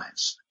your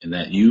clients and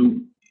that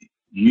you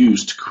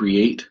use to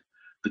create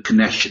the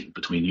connection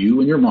between you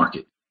and your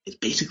market is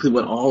basically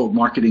what all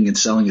marketing and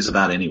selling is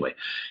about anyway.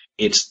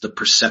 It's the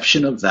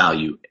perception of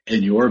value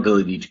and your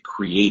ability to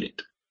create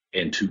it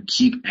and to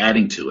keep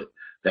adding to it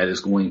that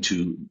is going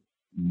to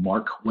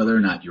mark whether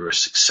or not you're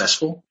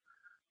successful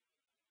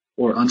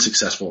or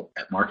unsuccessful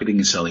at marketing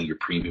and selling your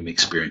premium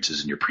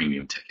experiences and your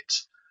premium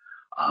tickets.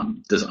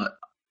 Does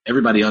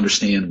everybody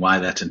understand why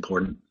that's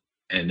important?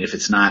 And if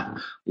it's not,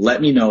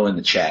 let me know in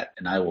the chat,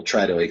 and I will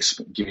try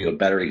to give you a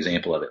better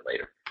example of it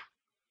later.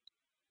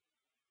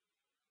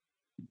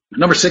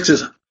 Number 6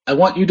 is, I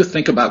want you to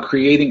think about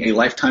creating a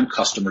lifetime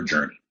customer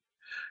journey.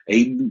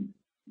 A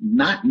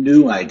not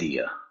new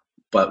idea,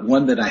 but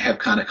one that I have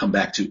kind of come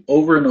back to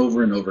over and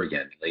over and over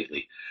again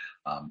lately.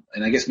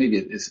 And I guess maybe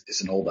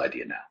it's an old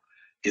idea now,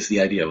 is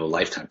the idea of a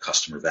lifetime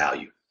customer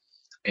value.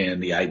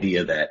 and the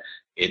idea that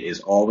it is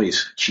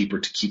always cheaper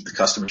to keep the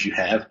customers you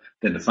have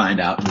than to find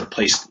out and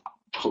replace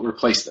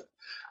them.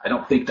 I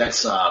don't think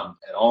that's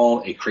at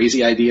all a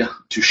crazy idea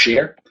to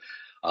share.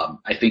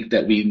 I think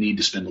that we need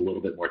to spend a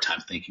little bit more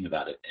time thinking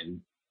about it,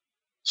 and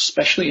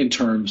especially in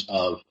terms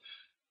of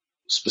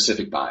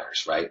specific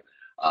buyers, right?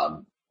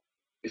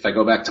 If I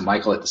go back to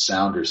Michael at the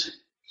Sounders,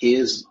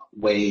 his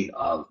way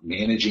of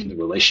managing the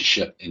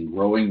relationship and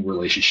growing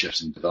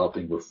relationships and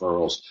developing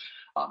referrals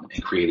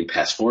and creating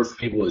paths forward for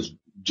people is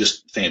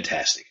just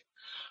fantastic.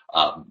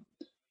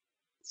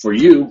 For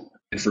you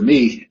and for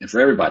me and for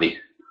everybody,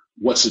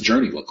 what's the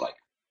journey look like?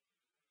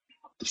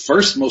 The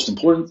first most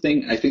important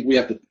thing I think we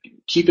have to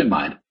keep in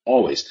mind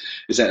always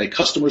is that a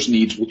customer's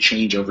needs will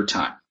change over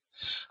time.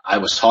 I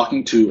was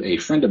talking to a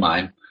friend of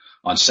mine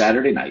on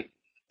Saturday night,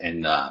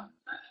 and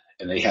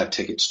they have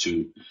tickets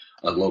to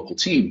a local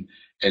team,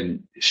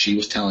 and she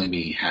was telling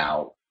me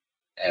how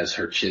as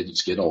her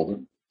kids get older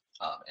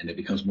and it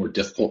becomes more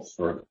difficult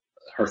for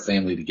her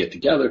family to get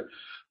together,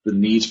 the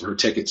needs for her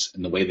tickets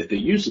and the way that they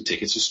use the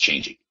tickets is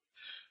changing.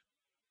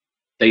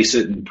 They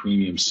sit in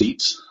premium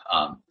seats.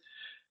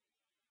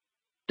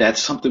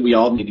 That's something we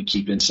all need to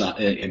keep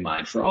in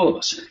mind for all of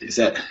us, is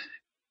that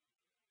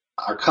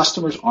our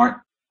customers aren't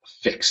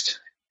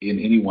fixed in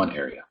any one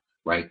area,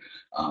 right?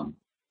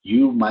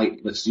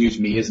 Let's use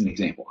me as an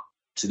example.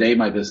 Today,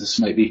 my business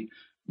might be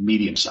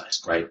medium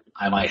sized, right?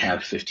 I might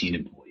have 15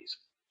 employees,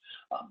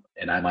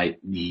 and I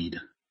might need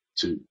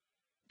to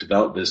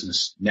develop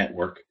business,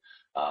 network,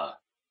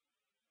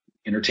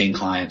 entertain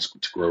clients,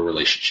 to grow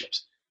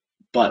relationships.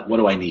 But what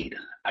do I need?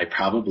 I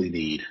probably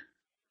need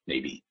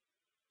maybe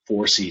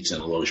 4 seats in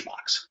a loge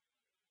box.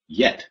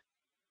 Yet,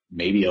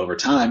 maybe over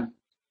time,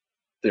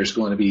 there's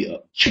going to be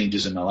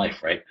changes in my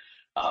life, right?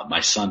 My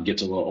son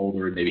gets a little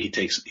older, and maybe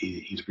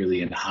he's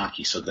really into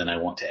hockey. So then I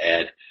want to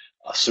add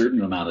a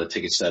certain amount of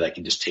tickets that I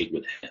can just take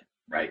with him,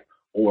 right?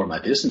 Or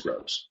my business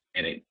grows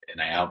and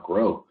I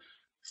outgrow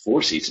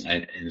 4 seats,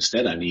 and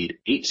instead I need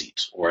 8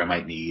 seats, or I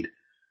might need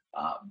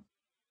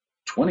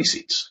 20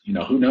 seats.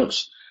 Who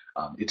knows?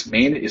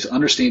 It's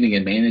understanding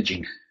and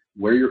managing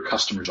where your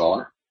customers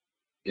are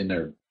in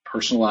their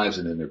personal lives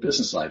and in their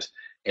business lives,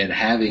 and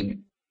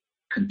having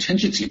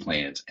contingency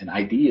plans and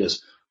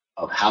ideas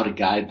of how to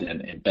guide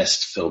them and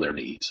best fill their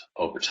needs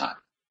over time.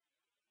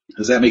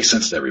 Does that make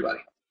sense to everybody?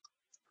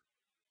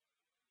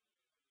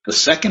 The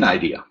second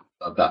idea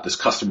about this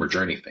customer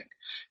journey thing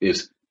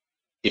is,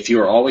 if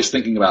you are always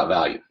thinking about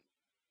value,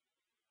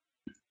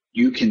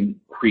 you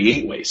can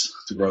create ways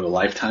to grow the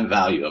lifetime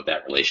value of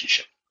that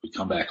relationship. We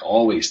come back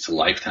always to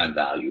lifetime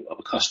value of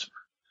a customer,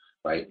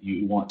 right?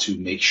 You want to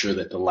make sure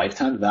that the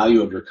lifetime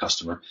value of your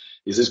customer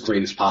is as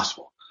great as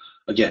possible.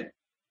 Again,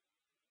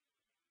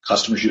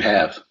 customers you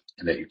have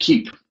and that you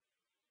keep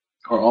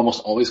are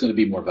almost always going to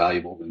be more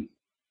valuable than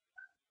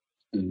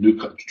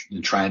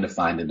trying to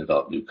find and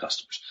develop new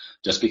customers,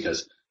 just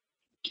because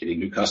getting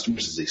new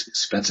customers is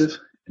expensive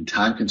and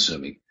time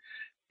consuming,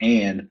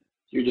 and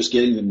you're just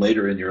getting them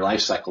later in your life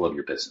cycle of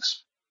your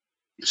business.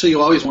 So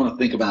you always want to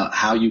think about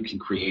how you can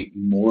create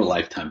more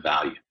lifetime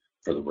value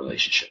for the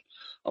relationship.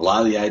 A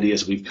lot of the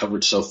ideas we've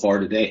covered so far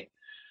today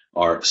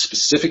are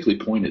specifically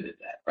pointed at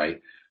that,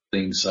 right?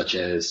 Things such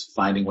as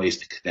finding ways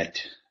to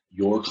connect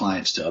your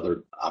clients to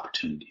other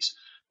opportunities,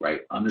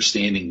 right?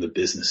 Understanding the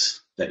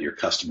business that your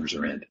customers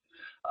are in,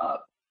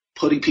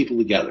 putting people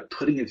together,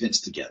 putting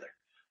events together,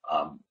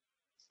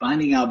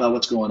 finding out about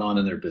what's going on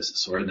in their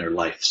business or in their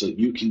life so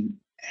you can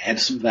add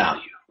some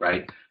value,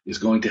 right? Is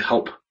going to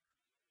help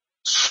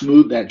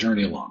smooth that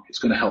journey along. It's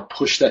going to help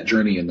push that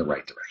journey in the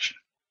right direction.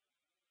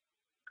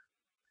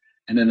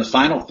 And then the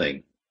final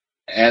thing,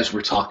 as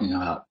we're talking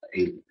about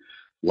a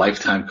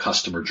lifetime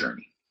customer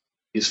journey,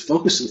 is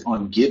focuses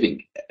on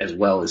giving as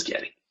well as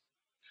getting.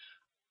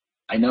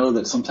 I know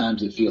that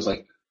sometimes it feels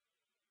like,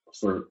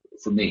 for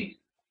me,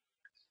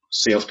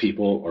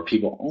 salespeople or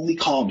people only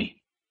call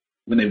me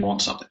when they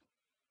want something.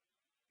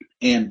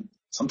 And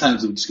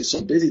sometimes we just get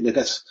so busy that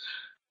that's,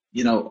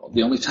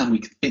 the only time we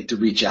can think to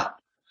reach out.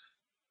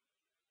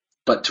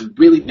 But to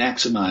really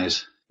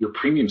maximize your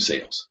premium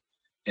sales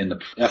and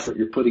the effort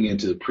you're putting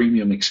into the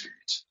premium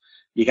experience,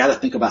 you got to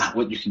think about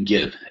what you can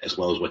give as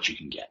well as what you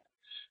can get,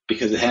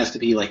 because it has to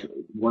be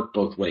work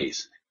both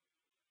ways.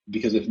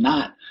 Because if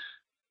not,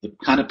 the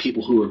kind of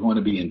people who are going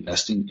to be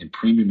investing in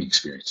premium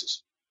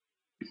experiences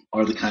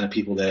are the kind of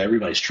people that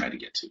everybody's trying to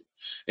get to.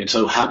 And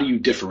so how do you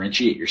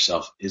differentiate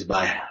yourself is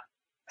by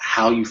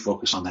how you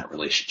focus on that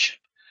relationship.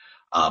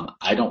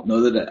 I don't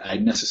know that I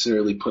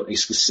necessarily put a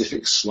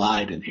specific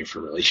slide in here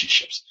for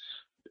relationships,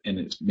 and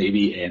it's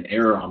maybe an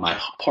error on my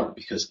part,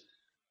 because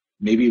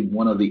maybe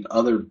one of the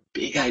other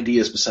big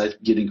ideas besides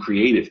getting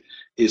creative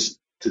is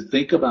to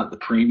think about the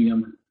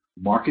premium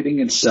marketing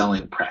and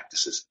selling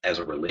practices as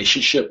a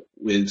relationship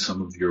with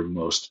some of your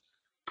most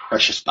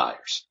precious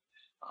buyers.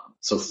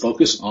 So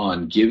focus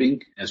on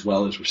giving as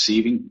well as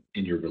receiving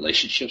in your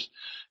relationships,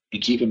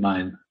 and keep in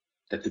mind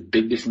that the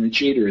big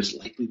differentiator is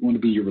likely going to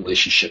be your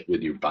relationship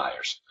with your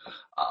buyers.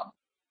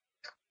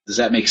 Does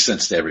that make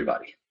sense to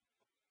everybody?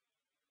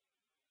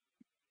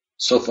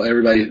 So far,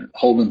 everybody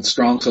holding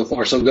strong so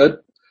far, so good.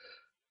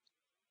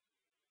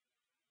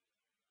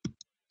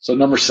 So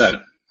number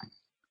 7,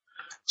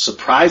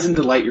 surprise and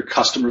delight your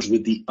customers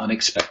with the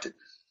unexpected.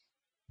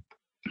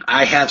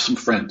 I have some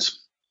friends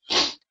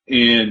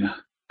in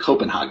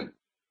Copenhagen,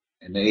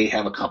 and they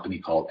have a company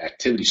called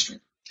ActivityStream,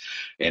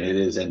 and it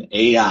is an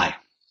AI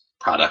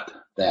product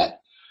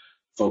that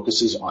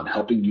focuses on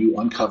helping you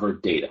uncover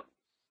data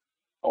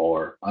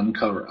or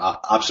uncover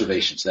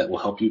observations that will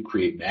help you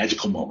create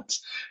magical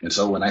moments. And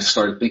so when I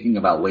started thinking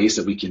about ways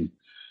that we can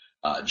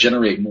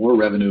generate more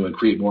revenue and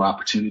create more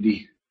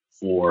opportunity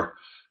for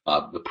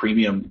the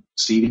premium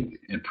seating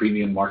and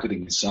premium marketing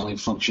and selling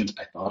functions,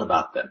 I thought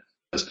about them.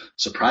 Because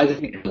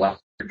surprising and delighting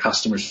your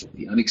customers with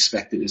the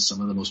unexpected is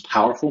some of the most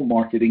powerful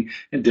marketing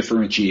and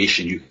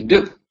differentiation you can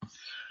do.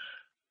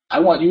 I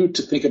want you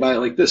to think about it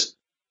like this.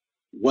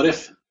 What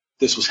if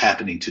this was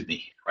happening to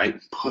me, right?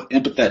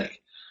 Empathetic.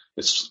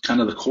 It's kind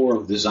of the core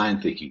of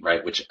design thinking,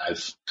 right? Which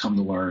I've come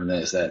to learn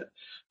is that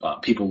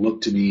people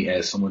look to me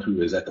as someone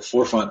who is at the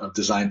forefront of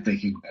design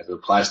thinking as it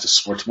applies to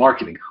sports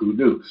marketing. Who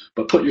knew?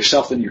 But put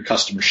yourself in your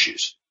customer's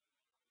shoes.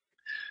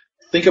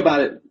 Think about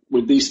it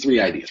with these 3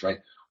 ideas, right?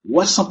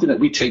 What's something that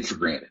we take for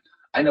granted?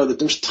 I know that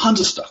there's tons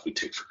of stuff we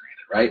take for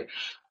granted, right?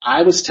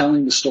 I was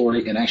telling the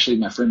story, and actually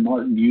my friend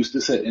Martin used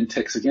this at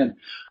Intex again,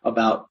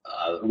 about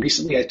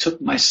recently I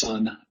took my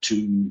son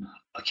to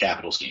a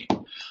Capitals game.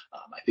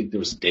 I think there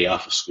was a day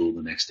off of school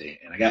the next day,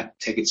 and I got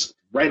tickets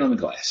right on the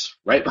glass,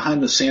 right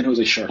behind the San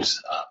Jose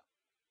Sharks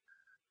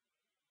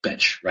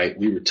bench, right?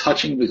 We were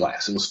touching the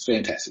glass. It was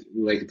fantastic.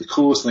 Like the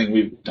coolest thing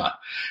we've done.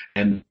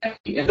 And at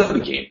the end of the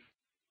game,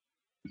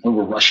 when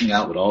we're rushing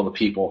out with all the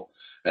people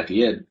at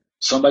the end,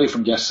 somebody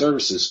from guest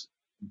services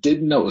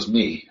didn't know it was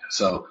me,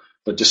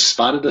 but just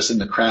spotted us in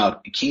the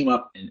crowd and came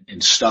up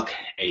and stuck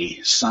a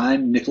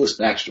signed Nicholas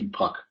Backstrom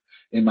puck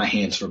in my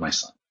hands for my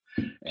son.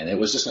 And it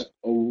was just like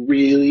a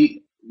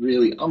really,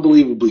 really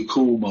unbelievably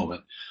cool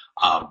moment.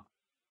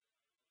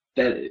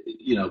 That,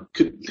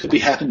 could be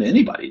happening to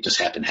anybody. It just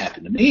happened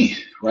to me,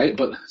 right?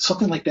 But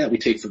something like that we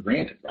take for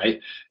granted, right?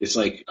 It's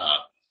like,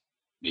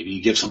 maybe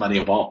you give somebody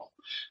a ball.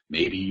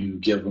 Maybe you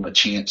give them a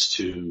chance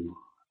to,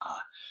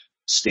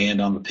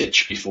 stand on the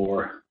pitch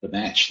before the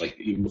match, like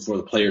even before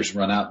the players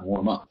run out and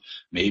warm up.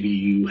 Maybe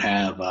you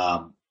have,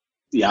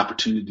 the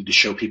opportunity to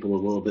show people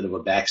a little bit of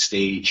a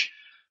backstage,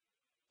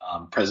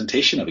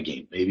 presentation of a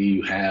game. Maybe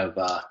you have,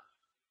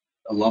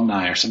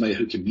 alumni or somebody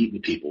who can meet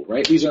with people,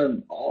 right? These are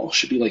all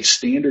should be like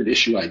standard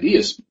issue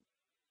ideas.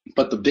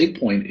 But the big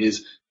point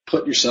is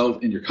put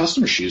yourself in your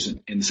customer's shoes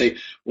and say,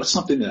 what's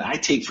something that I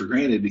take for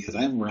granted because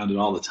I'm around it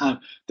all the time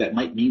that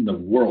might mean the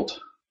world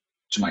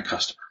to my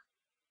customer?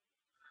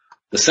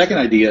 The second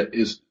idea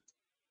is,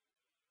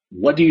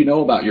 what do you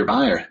know about your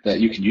buyer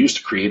that you can use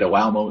to create a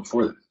wow moment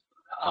for them?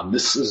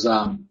 This is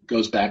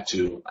goes back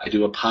to, I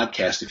do a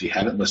podcast. If you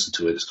haven't listened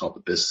to it, it's called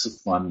The Business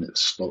of Fun. It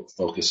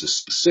focuses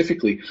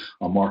specifically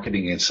on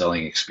marketing and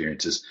selling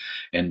experiences.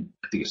 And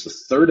I think it's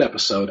the 3rd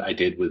episode I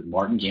did with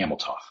Martin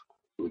Gameltoff,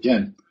 who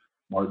again,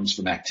 Martin's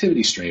from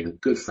ActivityStream, a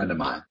good friend of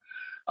mine.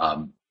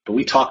 But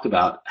we talked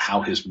about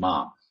how his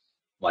mom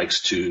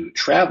likes to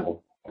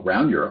travel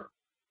around Europe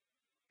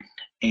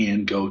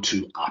and go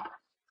to opera.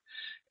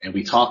 And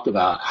we talked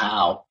about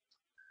how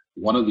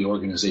one of the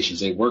organizations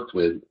they worked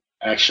with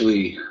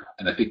actually,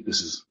 and I think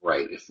this is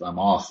right, if I'm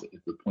off at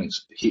the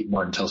points,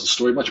 Martin tells the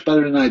story much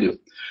better than I do.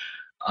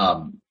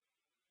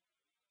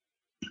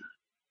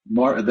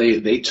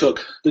 They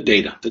took the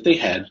data that they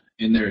had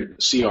in their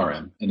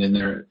CRM and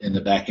in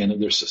the back end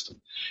of their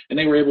system, and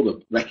they were able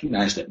to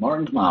recognize that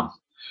Martin's mom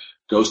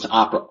goes to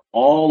opera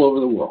all over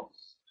the world,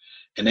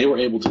 and they were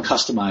able to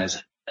customize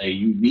a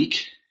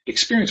unique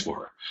experience for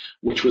her,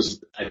 which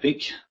was, I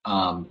think,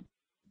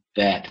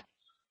 that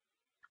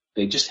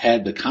they just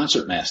had the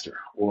concert master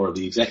or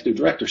the executive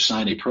director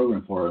sign a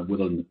program for her with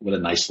a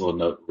nice little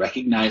note,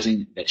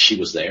 recognizing that she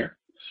was there,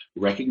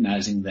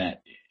 recognizing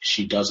that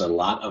she does a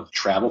lot of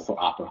travel for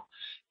opera,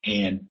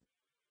 and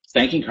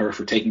thanking her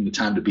for taking the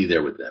time to be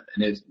there with them.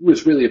 And it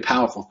was really a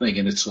powerful thing.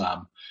 And it's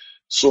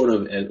sort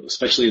of,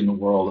 especially in the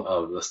world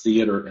of the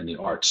theater and the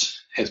arts,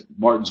 has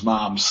Martin's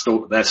mom's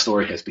that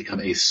story has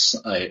become a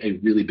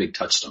really big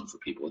touchstone for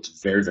people.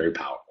 It's very, very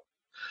powerful.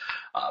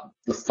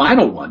 The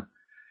final one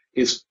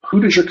is,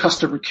 who does your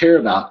customer care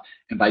about?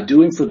 And by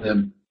doing for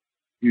them,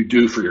 you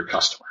do for your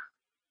customer.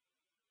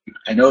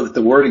 I know that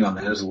the wording on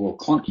that is a little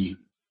clunky,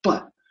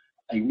 but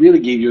I really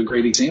gave you a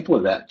great example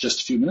of that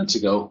just a few minutes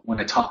ago when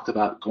I talked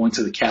about going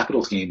to the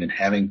Capitals game and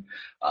having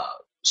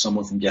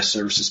someone from guest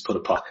services put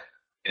a puck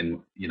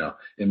in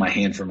my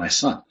hand for my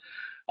son.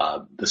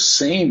 The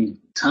same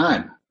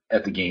time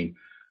at the game,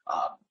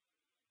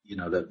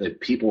 that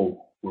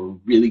people were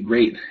really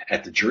great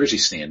at the jersey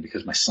stand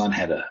because my son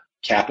had a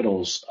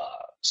Capitals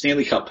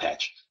Stanley Cup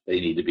patch they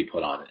needed to be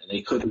put on it, and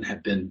they couldn't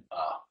have been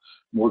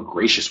more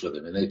gracious with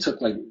him. And they took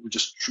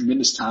just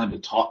tremendous time to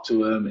talk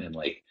to him and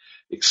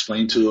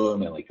explain to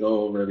him and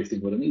go over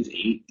everything with him.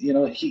 He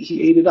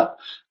ate it up,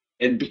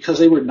 and because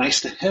they were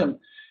nice to him,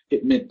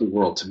 it meant the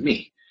world to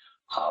me.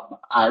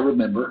 I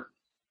remember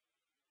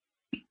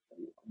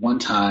one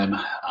time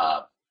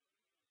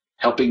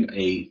helping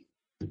a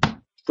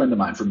friend of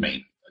mine from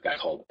Maine, a guy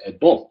called Ed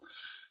Bull,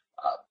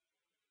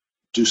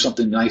 do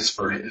something nice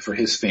for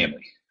his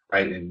family,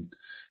 right? And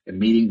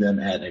meeting them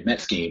at a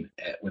Mets game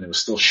when it was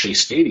still Shea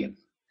Stadium,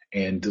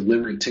 and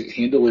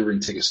hand delivering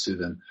tickets to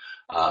them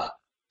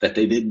that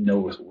they didn't know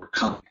were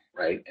coming,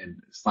 right?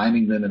 And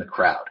finding them in a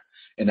crowd,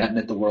 and that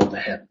meant the world to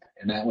him.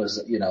 And that was,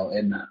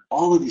 and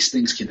all of these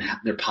things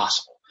they're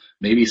possible.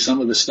 Maybe some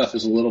of this stuff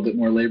is a little bit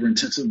more labor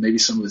intensive, maybe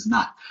some of it's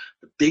not.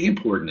 The big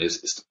important is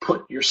to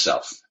put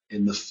yourself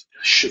in the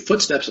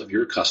footsteps of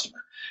your customer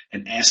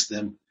and ask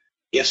them,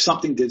 if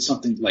something did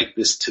something like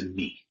this to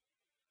me,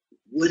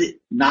 would it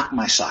knock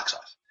my socks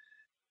off?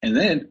 And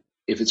then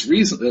if it's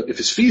reasonable, if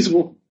it's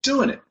feasible,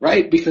 doing it,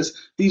 right? Because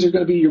these are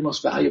going to be your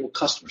most valuable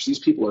customers. These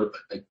people are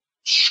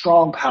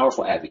strong,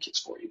 powerful advocates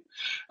for you.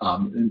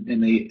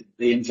 And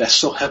they invest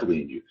so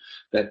heavily in you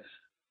that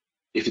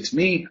if it's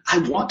me, I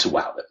want to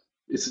wow them.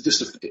 It's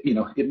just,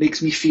 it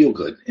makes me feel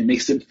good. It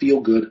makes them feel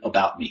good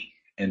about me.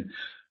 And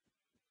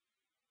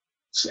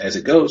so as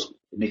it goes,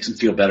 it makes them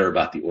feel better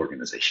about the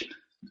organization.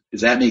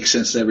 Does that make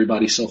sense to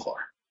everybody so far?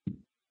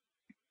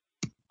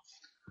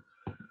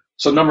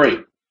 So number 8,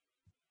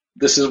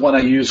 this is one I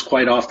use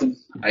quite often.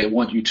 I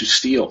want you to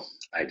steal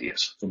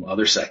ideas from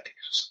other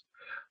sectors,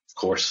 of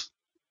course,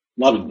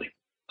 lovingly.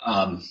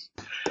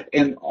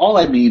 And all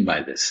I mean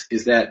by this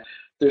is that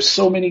there's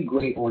so many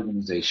great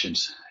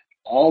organizations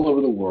all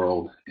over the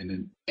world and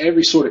in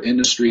every sort of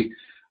industry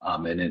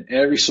and in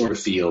every sort of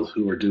field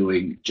who are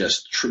doing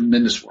just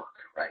tremendous work,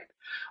 right?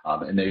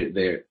 And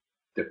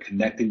they're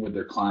connecting with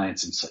their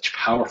clients in such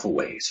powerful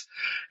ways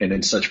and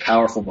in such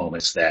powerful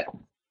moments that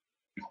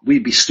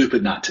we'd be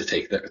stupid not to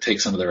take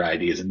some of their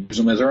ideas and use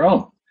them as our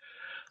own.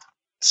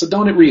 So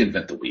don't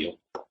reinvent the wheel.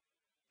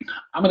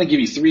 I'm going to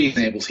give you 3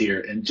 examples here.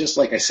 And just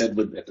like I said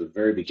at the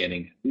very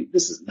beginning,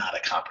 this is not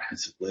a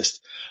comprehensive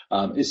list.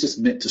 It's just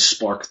meant to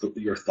spark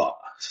your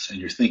thoughts and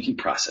your thinking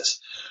process.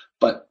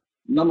 But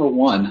number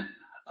 1,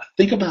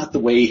 think about the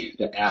way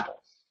that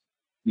Apple,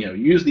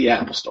 use the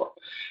Apple Store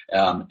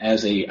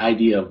as a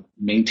idea of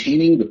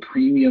maintaining the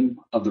premium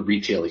of the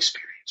retail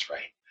experience,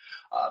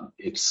 right?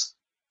 It's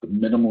the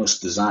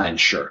minimalist design,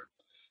 sure.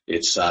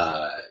 It's,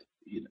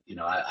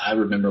 I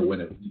remember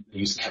when it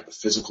used to have the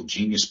Physical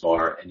Genius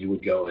bar, and you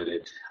would go at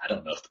it. I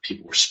don't know if the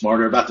people were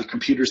smarter about the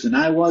computers than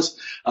I was,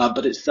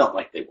 but it felt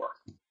like they were.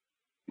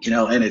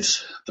 And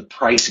it's the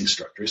pricing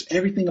structures,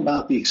 everything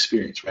about the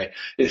experience, right?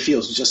 It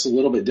feels just a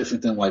little bit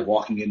different than like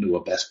walking into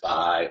a Best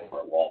Buy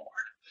or a Walmart.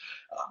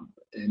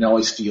 It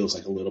always feels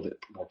like a little bit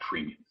more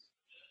premium.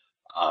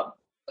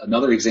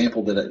 Another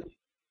example that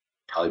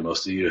probably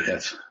most of you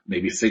have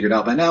maybe figured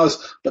out by now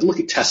but look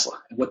at Tesla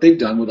and what they've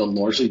done with a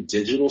largely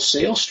digital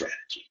sales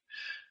strategy.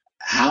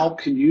 How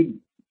can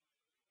you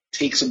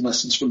take some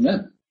lessons from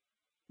them,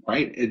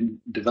 right? And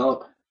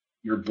develop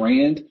your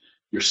brand,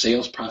 your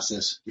sales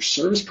process, your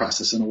service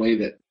process in a way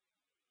that,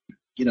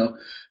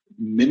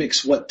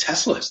 mimics what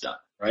Tesla has done,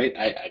 right?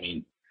 I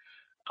mean,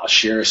 I'll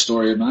share a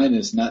story of mine.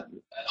 It's not,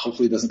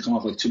 hopefully it doesn't come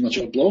off like too much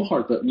of a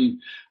blowhard, but I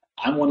mean,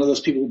 I'm one of those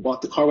people who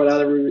bought the car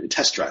without ever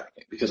test driving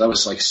it because I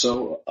was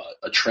so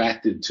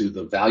attracted to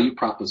the value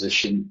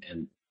proposition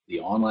and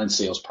the online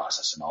sales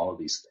process and all of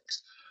these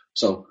things.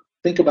 So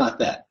think about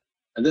that.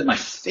 And then my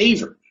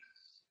favorite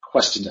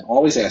question to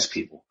always ask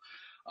people,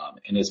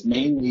 and it's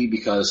mainly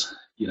because,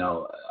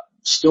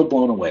 still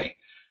blown away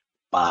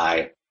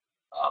by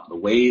the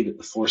way that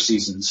the Four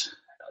Seasons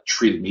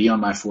treated me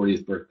on my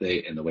 40th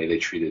birthday and the way they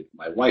treated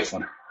my wife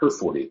on her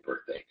 40th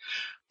birthday.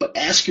 But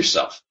ask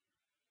yourself,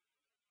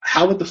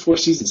 how would the Four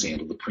Seasons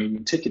handle the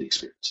premium ticket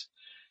experience?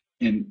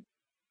 And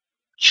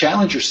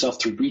challenge yourself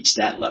to reach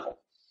that level.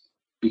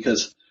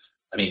 Because,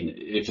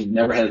 if you've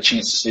never had a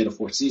chance to stay at the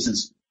Four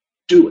Seasons,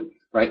 do it,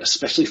 right?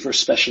 Especially for a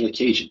special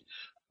occasion.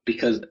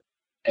 Because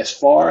as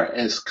far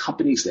as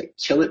companies that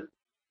kill it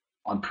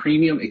on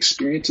premium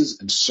experiences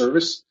and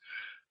service,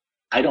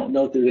 I don't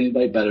know if there's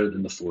anybody better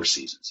than the Four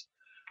Seasons.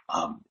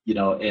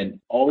 And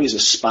always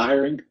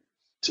aspiring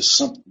to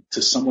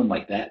someone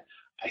like that,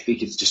 I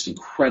think it's just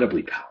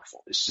incredibly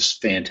powerful. It's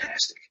just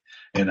fantastic.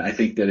 And I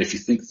think that if you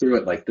think through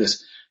it like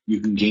this, you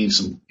can gain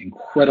some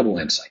incredible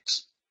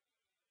insights.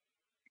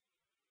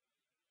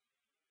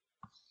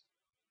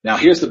 Now,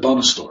 here's the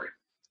bonus story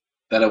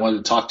that I wanted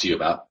to talk to you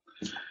about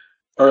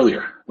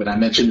earlier when I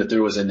mentioned that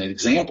there was an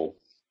example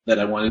that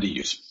I wanted to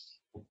use.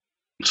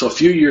 So a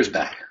few years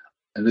back,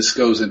 and this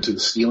goes into the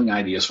stealing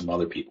ideas from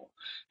other people.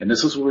 And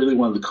this was really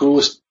one of the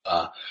coolest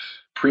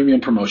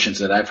premium promotions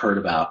that I've heard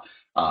about,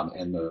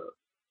 and the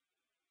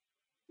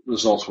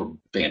results were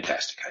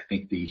fantastic. I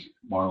think the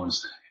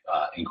Marlins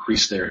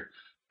increased their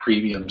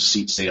premium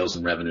seat sales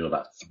and revenue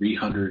about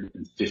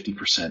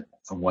 350%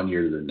 from one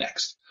year to the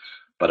next.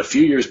 But a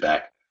few years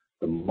back,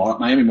 the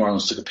Miami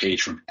Marlins took a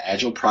page from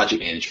Agile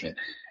Project Management,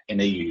 and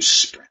they used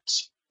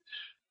sprints.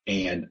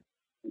 And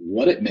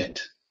what it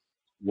meant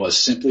was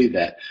simply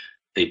that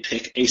they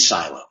pick a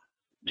silo.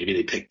 Maybe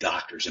they pick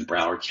doctors in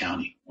Broward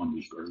County one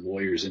week or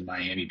lawyers in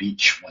Miami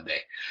Beach one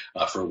day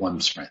for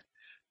one sprint.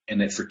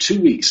 and that for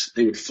 2 weeks,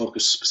 they would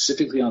focus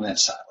specifically on that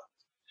silo.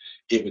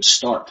 It would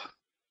start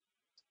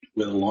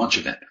with a launch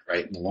event,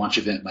 right? And the launch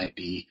event might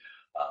be,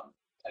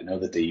 I know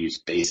that they use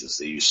bases,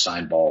 they use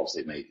signed balls,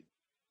 they may,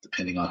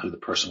 depending on who the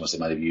person was, they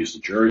might have used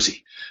a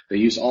jersey. They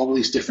use all of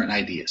these different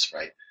ideas,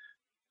 right,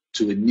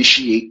 to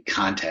initiate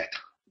contact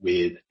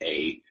with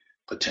a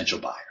potential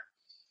buyer.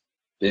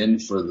 Then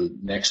for the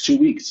next 2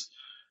 weeks,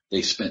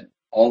 they spent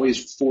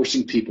always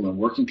forcing people and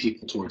working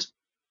people towards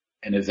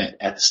an event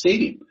at the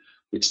stadium,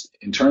 which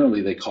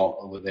internally they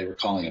were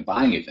calling a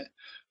buying event.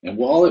 And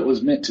all it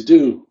was meant to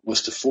do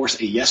was to force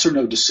a yes or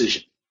no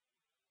decision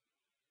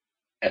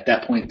at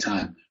that point in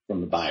time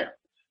from the buyer,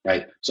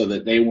 right? So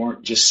that they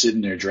weren't just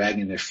sitting there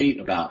dragging their feet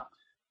about,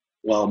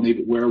 well,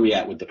 maybe where are we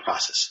at with the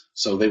process?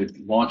 So they would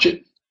launch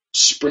it,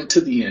 sprint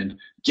to the end,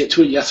 get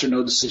to a yes or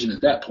no decision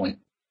at that point,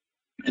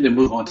 and then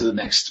move on to the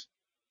next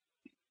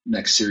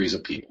series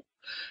of people.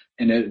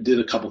 And it did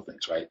a couple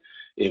things, right?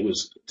 It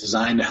was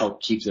designed to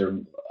help keep their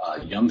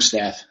young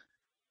staff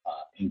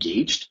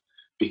engaged,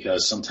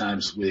 because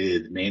sometimes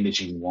with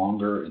managing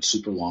longer and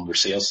super longer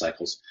sales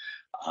cycles,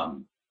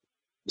 the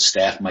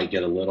staff might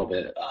get a little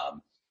bit,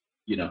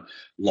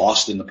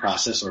 lost in the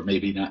process, or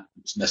maybe not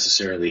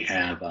necessarily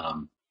have,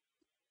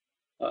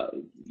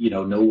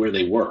 know where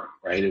they were,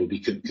 right?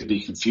 It could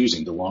be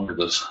confusing the longer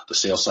the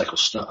sales cycle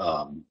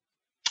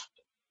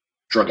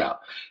drug out.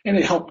 And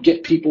it helped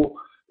get people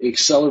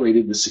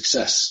accelerated the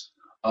success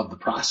of the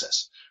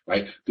process,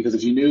 right? Because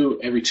if you knew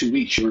every 2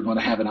 weeks you were going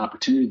to have an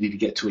opportunity to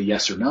get to a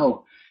yes or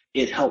no,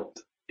 it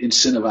helped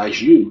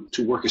incentivize you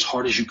to work as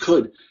hard as you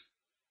could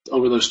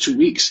over those 2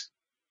 weeks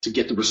to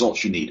get the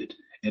results you needed.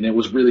 And it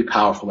was really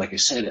powerful. Like I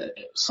said,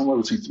 somewhere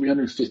between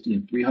 350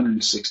 and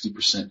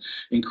 360%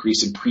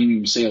 increase in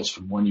premium sales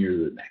from one year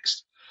to the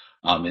next.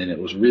 And it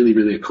was really,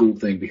 really a cool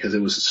thing, because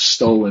it was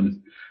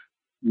stolen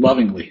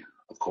lovingly,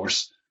 of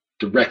course,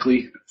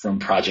 directly from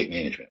project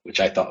management, which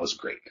I thought was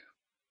great.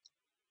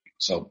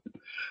 So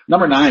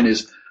number 9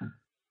 is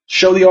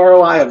show the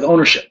ROI of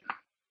ownership.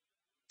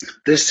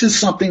 This is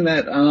something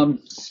that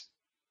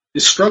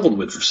is struggled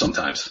with for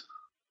sometimes.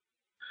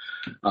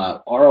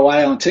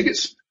 ROI on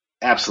tickets,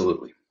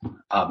 absolutely.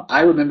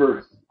 I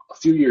remember a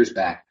few years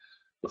back,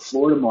 the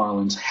Florida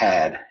Marlins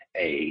had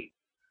the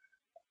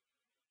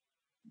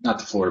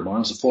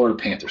Florida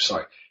Panthers,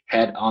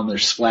 had on their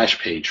splash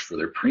page for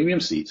their premium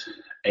seats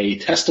a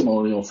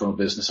testimonial from a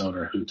business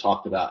owner who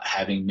talked about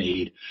having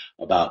made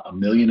about $1.5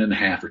 million or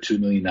 $2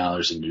 million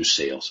in new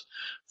sales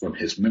from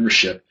his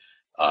membership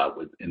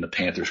in the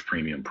Panthers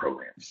premium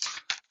program.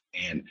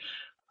 And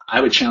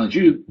I would challenge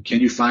you, can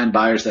you find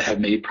buyers that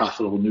have made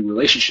profitable new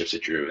relationships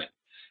at your event?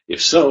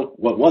 If so,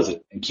 what was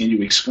it? And can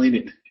you explain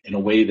it in a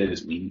way that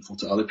is meaningful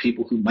to other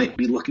people who might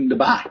be looking to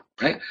buy,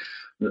 right?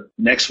 The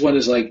next one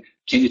is like,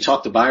 can you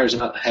talk to buyers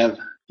about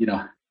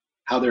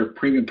how their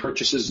premium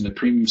purchases and the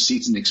premium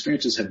seats and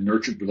experiences have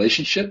nurtured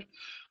relationship?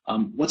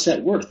 What's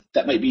that worth?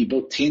 That might be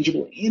both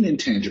tangible and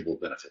intangible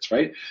benefits,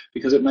 right?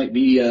 Because it might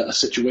be a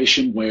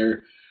situation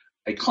where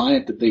a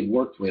client that they've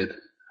worked with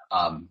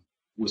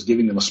was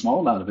giving them a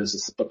small amount of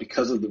business, but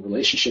because of the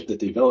relationship that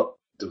they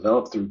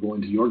developed through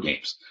going to your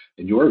games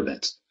and your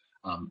events,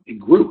 it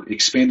grew,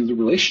 expanded the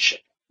relationship.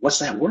 What's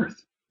that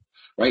worth,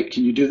 right?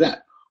 Can you do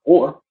that?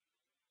 Or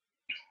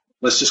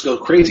let's just go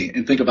crazy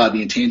and think about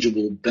the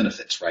intangible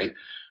benefits, right?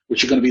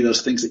 Which are going to be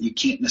those things that you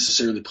can't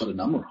necessarily put a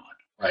number on,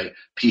 right?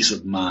 Peace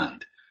of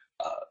mind,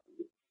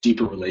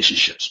 deeper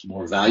relationships,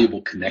 more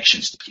valuable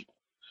connections to people.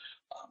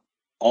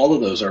 All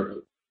of those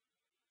are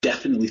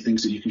definitely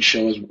things that you can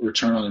show as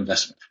return on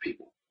investment for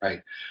people,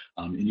 right?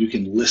 And you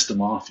can list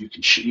them off. You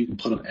can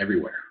put them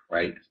everywhere,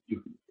 right?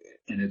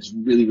 And it's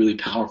really, really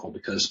powerful,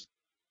 because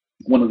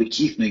one of the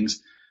key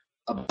things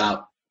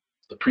about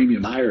the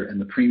premium buyer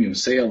and the premium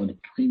sale and the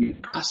premium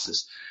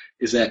process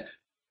is that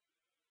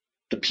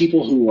the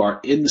people who are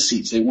in the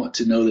seats, they want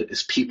to know that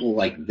it's people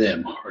like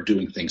them are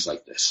doing things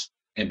like this.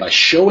 And by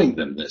showing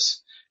them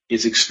this,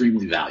 it's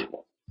extremely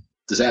valuable.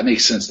 Does that make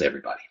sense to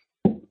everybody?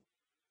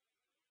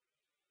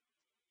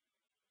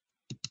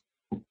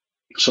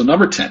 So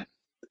number 10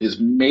 is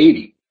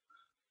maybe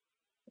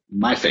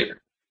my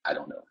favorite. I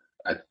don't know.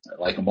 I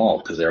like them all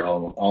because they're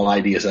all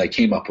ideas that I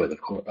came up with, of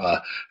course,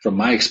 from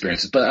my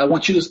experiences. But I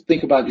want you to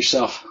think about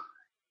yourself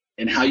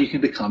and how you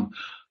can become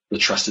the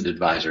trusted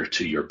advisor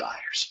to your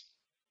buyers.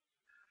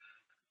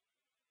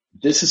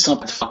 This is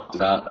something I've talked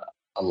about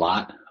a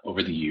lot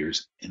over the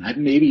years, and I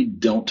maybe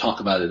don't talk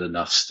about it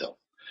enough still.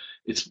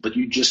 But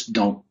you just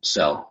don't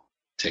sell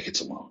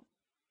tickets alone.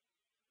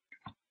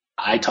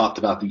 I talked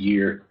about the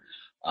year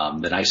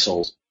that I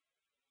sold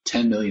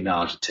 $10 million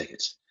of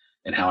tickets,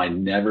 and how I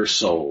never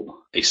sold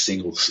a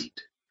single seat.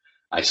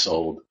 I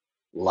sold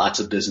lots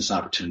of business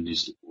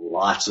opportunities,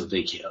 lots of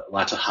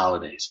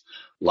holidays,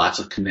 lots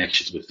of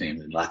connections with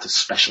family, lots of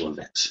special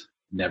events,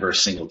 never a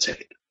single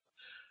ticket.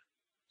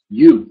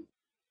 You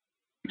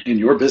and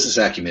your business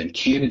acumen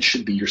can and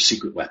should be your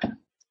secret weapon,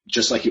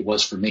 just like it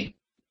was for me,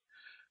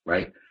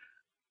 right?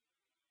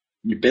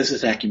 Your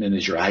business acumen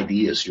is your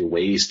ideas, your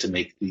ways to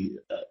make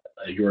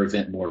your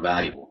event more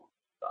valuable.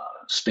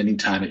 spending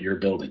time at your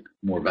building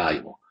more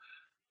valuable?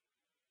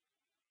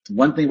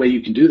 One way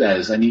you can do that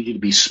is I need you to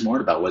be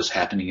smart about what is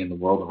happening in the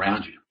world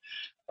around you.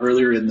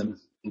 Earlier in the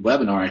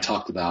webinar, I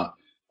talked about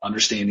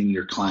understanding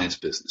your client's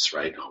business,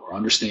 right? Or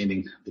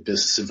understanding the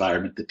business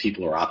environment that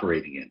people are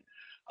operating in.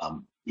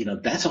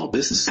 That's all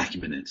business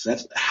acumen is.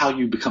 That's how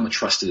you become a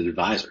trusted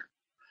advisor.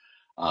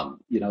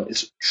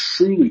 It's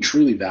truly,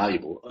 truly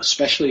valuable,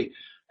 especially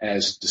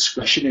as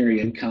discretionary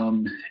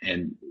income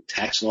and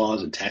tax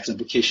laws and tax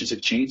implications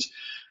have changed.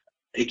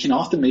 It can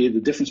often make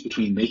the difference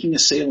between making a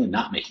sale and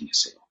not making a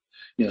sale.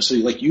 So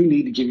you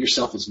need to give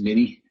yourself as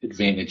many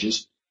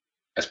advantages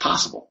as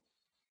possible.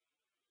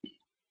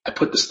 I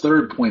put this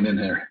third point in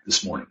there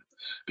this morning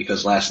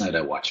because last night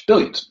I watched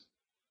Billions.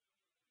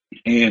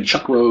 And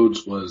Chuck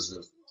Rhoades was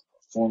the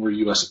former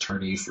U.S.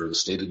 attorney for the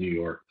state of New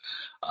York.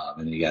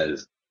 And he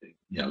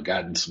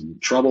got in some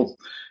trouble,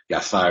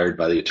 got fired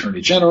by the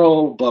attorney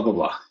general, blah, blah,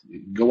 blah.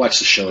 Go watch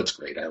the show. It's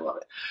great. I love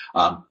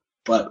it.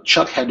 But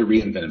Chuck had to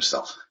reinvent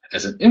himself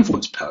as an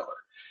influence peddler.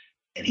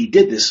 And he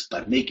did this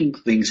by making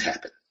things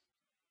happen.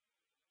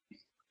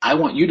 I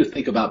want you to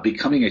think about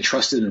becoming a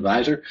trusted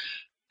advisor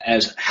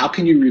as how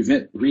can you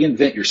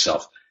reinvent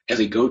yourself as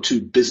a go-to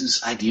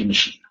business idea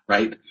machine,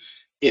 right?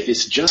 If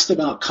it's just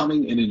about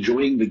coming and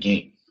enjoying the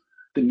game,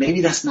 then maybe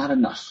that's not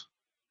enough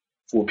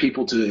for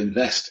people to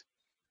invest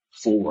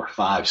 4,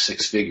 5,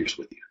 6 figures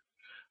with you.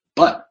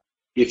 But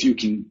if you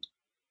can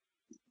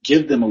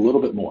give them a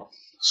little bit more,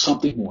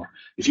 something more,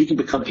 if you can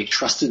become a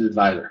trusted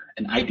advisor,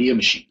 an idea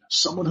machine,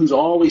 someone who's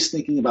always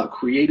thinking about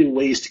creative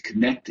ways to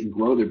connect and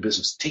grow their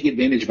business, take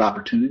advantage of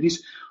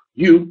opportunities,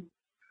 you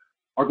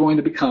are going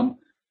to become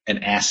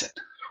an asset,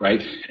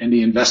 right? And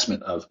the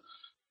investment of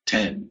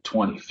 $10,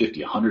 $20,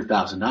 $50,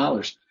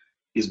 $100,000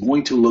 is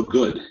going to look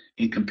good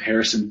in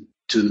comparison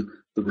to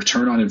the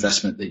return on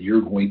investment that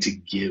you're going to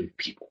give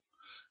people.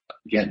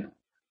 Again,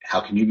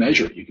 how can you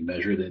measure it? You can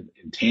measure it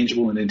in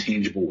tangible and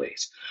intangible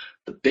ways.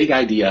 The big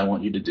idea I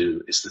want you to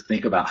do is to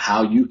think about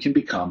how you can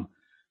become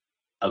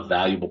a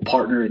valuable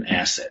partner and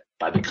asset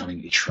by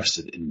becoming a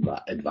trusted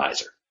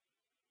advisor.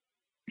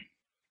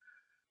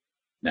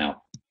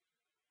 Now,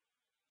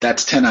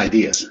 that's 10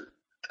 ideas.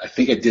 I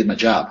think I did my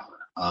job.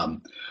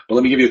 But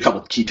let me give you a couple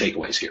of key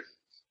takeaways here.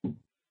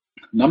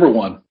 Number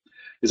one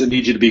is I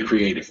need you to be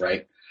creative,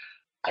 right?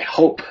 I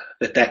hope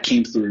that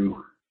came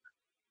through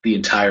the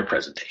entire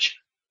presentation.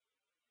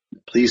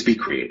 Please be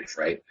creative,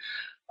 right?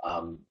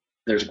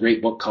 There's a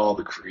great book called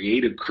The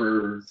Creative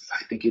Curve,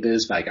 I think it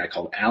is, by a guy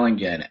called Alan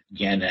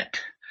Gannett.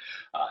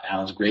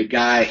 Alan's a great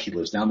guy. He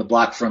lives down the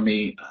block from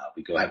me.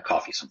 We go have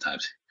coffee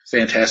sometimes.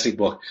 Fantastic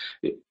book.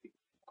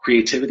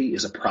 Creativity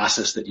is a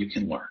process that you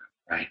can learn,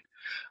 right?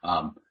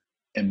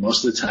 And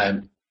most of the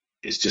time,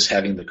 it's just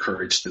having the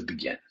courage to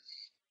begin.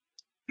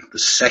 The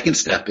second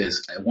step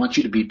is I want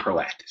you to be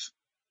proactive.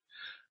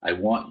 I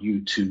want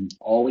you to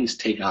always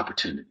take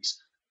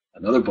opportunities.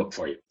 Another book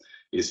for you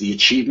is The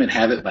Achievement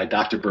Habit by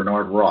Dr.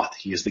 Bernard Roth.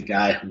 He is the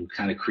guy who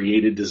kind of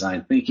created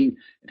design thinking,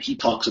 and he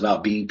talks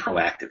about being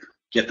proactive.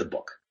 Get the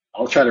book.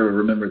 I'll try to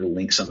remember to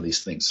link some of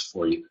these things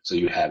for you so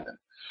you have them.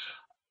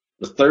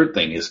 The third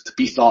thing is to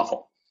be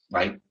thoughtful,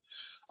 right?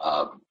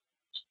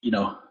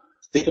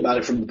 Think about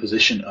it from the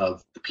position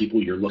of the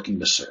people you're looking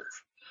to serve.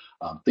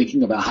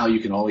 Thinking about how you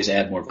can always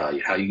add more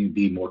value, how you can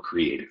be more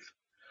creative,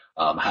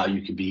 how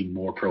you can be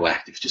more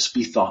proactive. Just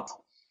be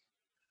thoughtful.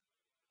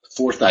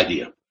 Fourth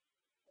idea,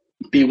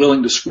 be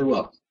willing to screw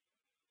up.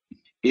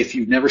 If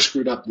you've never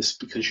screwed up, this is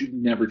because you've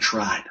never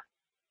tried.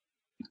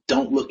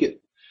 Don't look at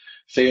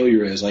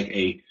failure as like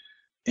a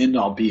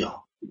end-all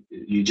be-all.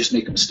 You just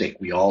make a mistake.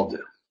 We all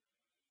do.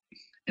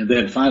 And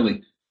then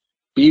finally,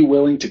 be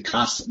willing to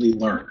constantly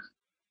learn.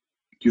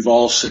 You've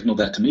all signaled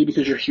that to me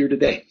because you're here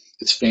today.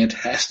 It's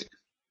fantastic.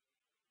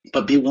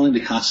 But be willing to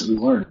constantly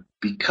learn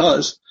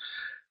because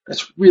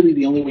that's really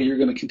the only way you're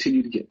going to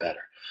continue to get better.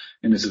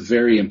 And it's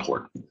very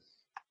important.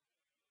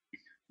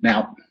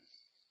 Now,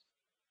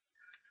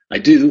 I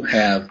do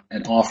have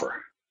an offer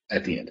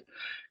at the end.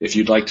 If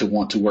you'd like to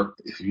want to work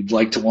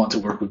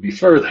with me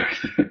further,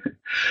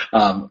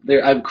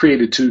 I've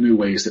created 2 new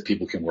ways that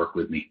people can work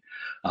with me.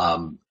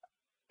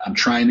 I'm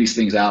trying these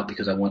things out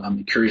because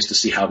I'm curious to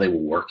see how they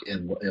will work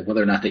and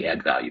whether or not they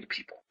add value to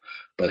people.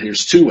 But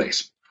here's 2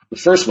 ways. The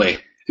first way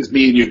is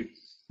me and you.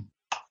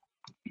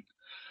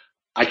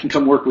 I can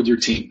come work with your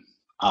team.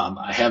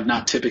 I have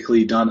not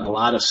typically done a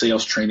lot of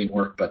sales training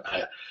work, but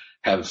I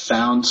have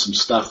found some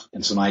stuff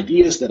and some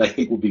ideas that I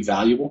think will be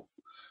valuable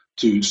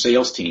to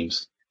sales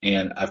teams,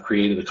 and I've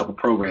created a couple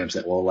programs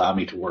that will allow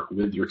me to work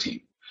with your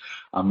team.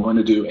 I'm going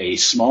to do a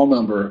small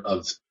number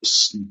of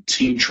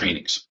team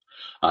trainings,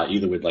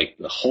 either with like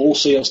the whole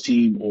sales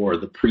team or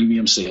the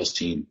premium sales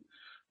team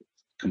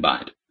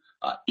combined.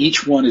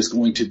 Each one is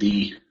going to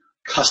be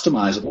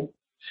customizable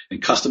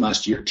and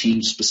customized to your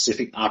team's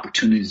specific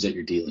opportunities that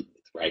you're dealing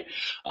with, right?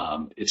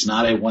 It's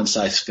not a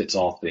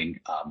one-size-fits-all thing.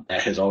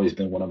 That has always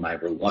been one of my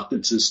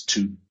reluctances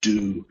to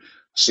do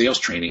sales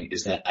training,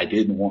 is that I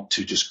didn't want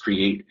to just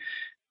create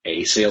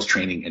a sales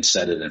training and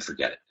set it and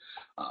forget it.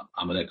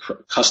 I'm going to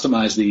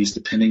customize these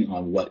depending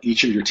on what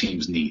each of your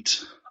teams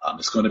needs.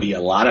 It's going to be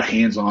a lot of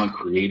hands-on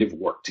creative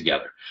work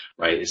together,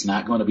 right? It's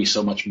not going to be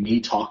so much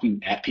me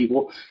talking at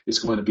people. It's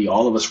going to be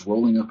all of us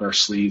rolling up our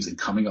sleeves and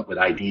coming up with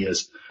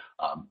ideas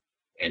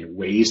and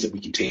ways that we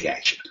can take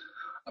action.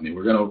 I mean,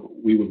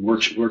 we would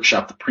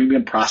workshop the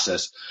premium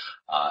process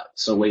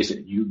so ways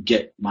that you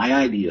get my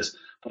ideas,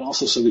 but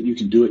also so that you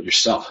can do it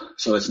yourself.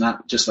 So it's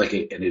not just like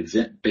an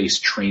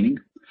event-based training,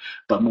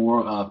 but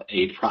more of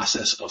a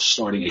process of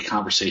starting a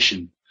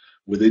conversation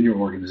within your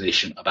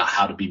organization about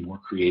how to be more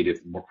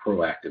creative, more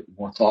proactive,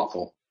 more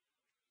thoughtful,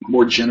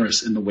 more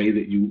generous in the way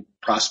that you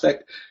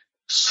prospect,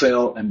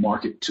 sell, and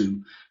market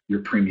to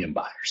your premium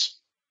buyers.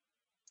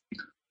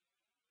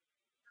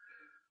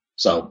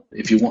 So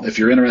if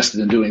you're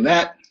interested in doing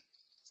that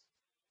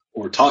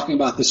or talking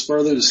about this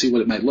further to see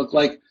what it might look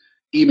like,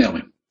 email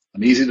me.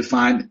 I'm easy to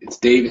find. It's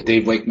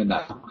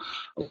Dave@DaveWakeman.com.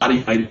 A lot of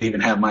you might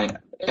even have my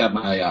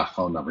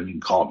phone number. You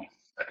can call me.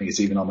 I think it's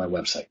even on my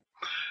website.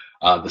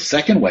 The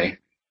second way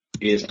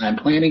is I'm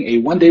planning a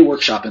one-day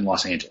workshop in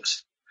Los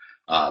Angeles.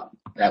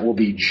 That will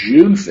be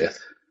June 5th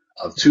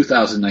of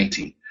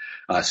 2019.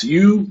 So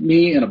you,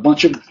 me, and a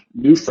bunch of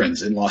new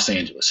friends in Los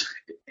Angeles.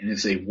 And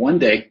it's a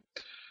one-day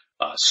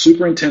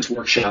super intense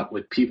workshop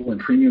with people in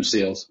premium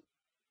sales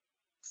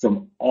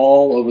from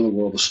all over the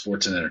world of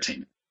sports and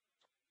entertainment.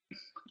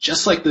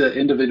 Just like the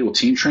individual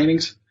team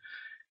trainings,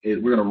 we're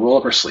going to roll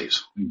up our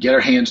sleeves and get our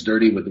hands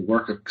dirty with the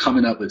work of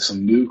coming up with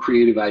some new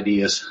creative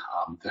ideas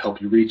to help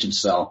you reach and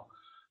sell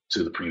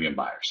to the premium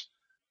buyers.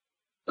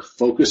 The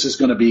focus is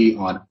going to be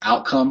on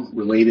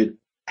outcome-related,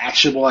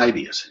 actionable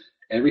ideas.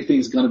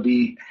 Everything's going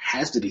to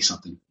has to be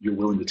something you're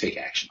willing to take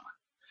action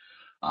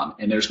on.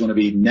 And there's going to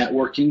be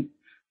networking,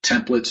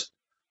 templates,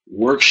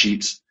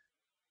 worksheets,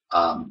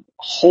 a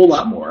whole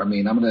lot more. I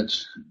mean, I'm going to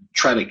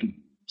try to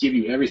give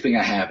you everything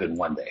I have in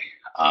one day.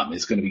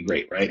 It's going to be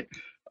great, right?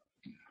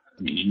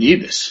 I mean, you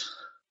need this.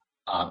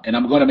 And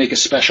I'm going to make a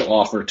special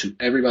offer to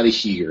everybody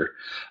here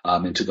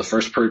and to the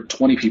first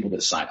 20 people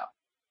that sign up.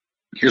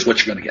 Here's what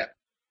you're going to get.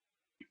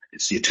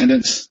 It's the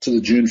attendance to the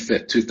June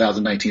 5th,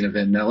 2019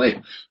 event in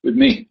LA with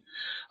me.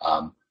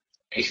 A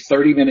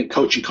 30-minute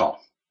coaching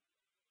call.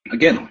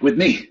 Again, with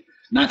me,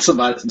 not some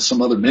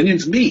other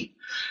minions, me.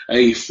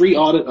 A free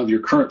audit of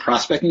your current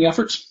prospecting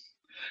efforts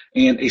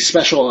and a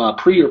special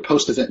pre or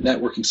post-event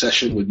networking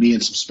session with me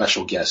and some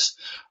special guests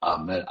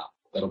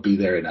that'll be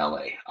there in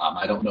LA.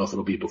 I don't know if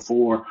it'll be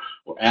before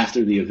or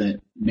after the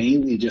event,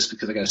 mainly just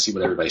because I got to see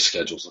what everybody's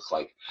schedules look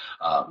like.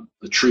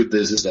 The truth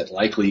is that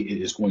likely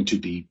it is going to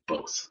be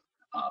both.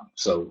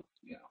 So,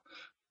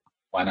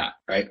 why not,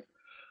 right?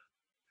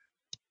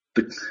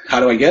 But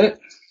how do I get it?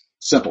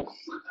 Simple.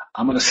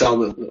 I'm going to sell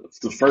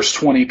the first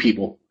 20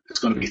 people. It's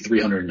going to be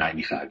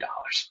 $395.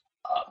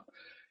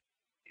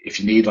 If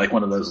you need like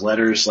one of those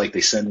letters like they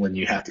send when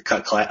you have to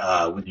cut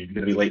when you're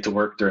going to be late to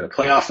work during a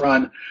playoff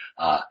run,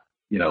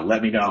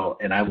 let me know,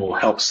 and I will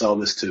help sell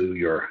this to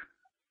your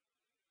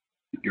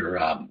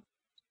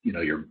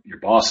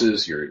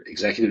bosses, your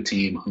executive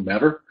team,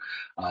 whomever,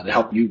 to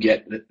help you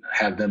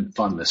have them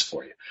fund this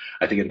for you.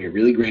 I think it'll be a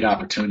really great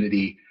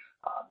opportunity.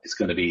 It's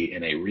going to be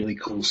in a really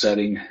cool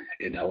setting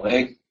in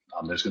LA.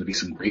 There's going to be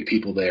some great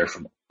people there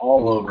from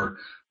all over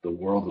the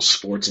world of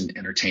sports and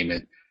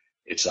entertainment.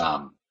 It's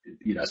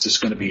it's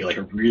just going to be like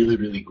a really,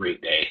 really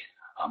great day.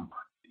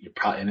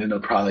 It'll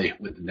probably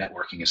with the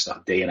networking and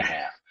stuff, day and a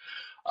half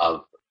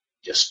of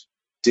just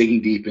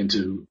digging deep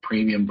into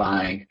premium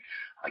buying,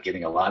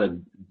 getting a lot of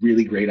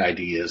really great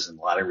ideas and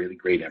a lot of really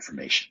great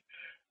information.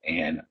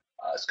 And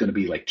it's going to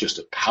be like just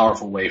a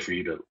powerful way for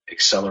you to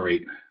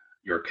accelerate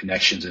your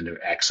connections and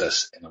your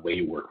access and the way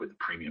you work with the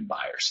premium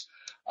buyers.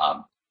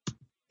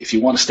 If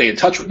you want to stay in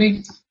touch with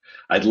me,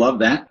 I'd love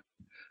that.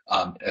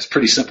 It's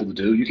pretty simple to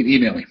do. You can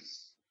email me.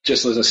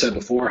 Just as I said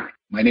before,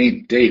 my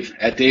name, Dave,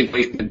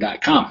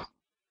 @DaveWakeman.com.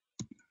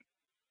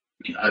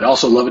 I'd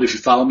also love it if you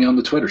follow me on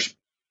the Twitters,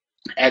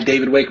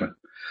 @DavidWakeman.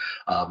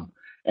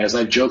 As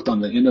I've joked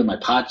on the end of my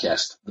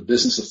podcast, The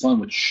Business of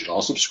Fun, which you should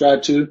all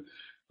subscribe to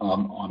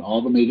on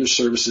all the major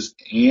services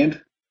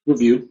and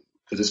review,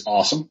 because it's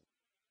awesome,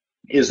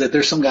 is that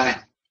there's some guy,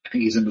 I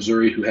think he's in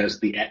Missouri, who has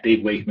the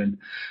 @DaveWakeman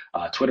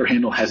Twitter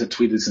handle, hasn't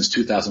tweeted since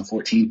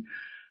 2014.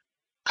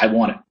 I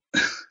want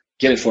it.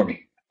 Get it for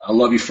me. I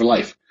love you for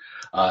life.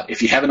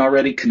 If you haven't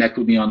already, connect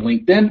with me on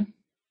LinkedIn.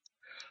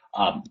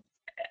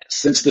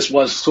 Since this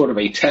was sort of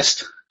a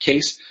test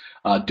case,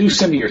 do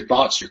send me your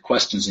thoughts, your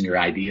questions, and your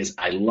ideas.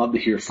 I love to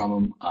hear from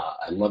them.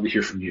 I love to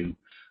hear from you.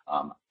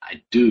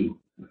 I do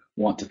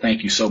want to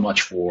thank you so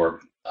much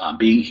for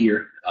being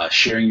here,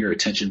 sharing your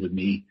attention with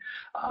me,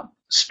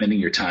 spending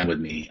your time with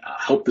me.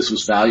 I hope this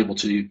was valuable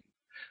to you.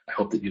 I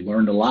hope that you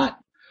learned a lot.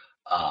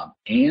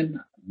 And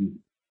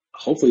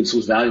hopefully this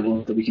was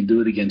valuable that we can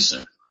do it again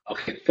soon.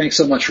 Okay, thanks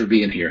so much for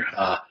being here.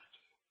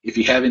 If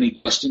you have any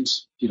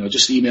questions,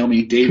 just email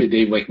me,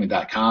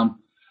 Dave@DaveWakeman.com.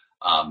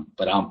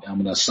 But I'm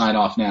going to sign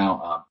off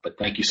now. But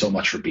thank you so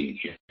much for being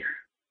here.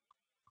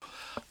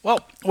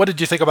 Well, what did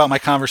you think about my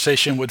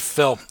conversation with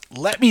Phil?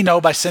 Let me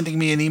know by sending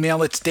me an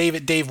email. It's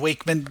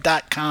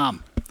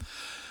Dave@DaveWakeman.com.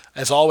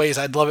 As always,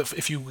 I'd love it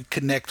if you would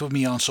connect with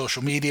me on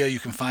social media. You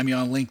can find me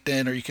on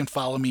LinkedIn or you can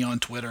follow me on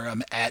Twitter.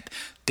 I'm at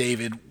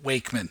David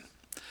Wakeman.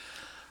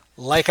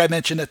 Like I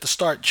mentioned at the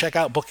start, check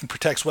out Booking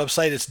Protect's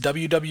website. It's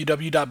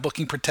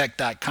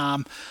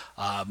www.bookingprotect.com.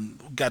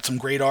 Got some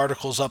great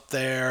articles up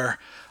there.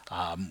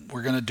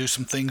 We're going to do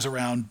some things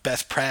around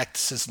best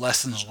practices,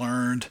 lessons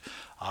learned,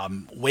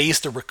 ways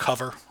to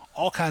recover.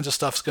 All kinds of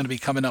stuff is going to be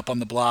coming up on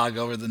the blog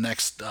over the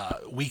next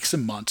weeks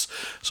and months.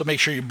 So make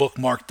sure you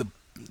bookmark the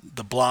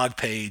blog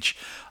page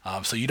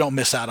so you don't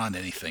miss out on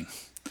anything.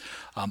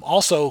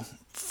 Also,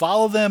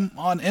 follow them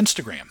on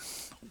Instagram.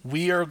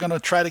 We are going to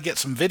try to get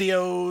some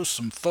videos,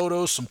 some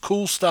photos, some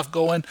cool stuff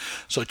going.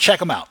 So check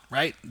them out,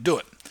 right? Do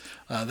it.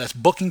 That's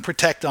Booking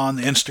Protect on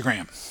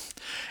Instagram.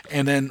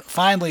 And then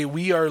finally,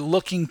 we are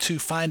looking to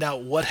find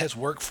out what has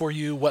worked for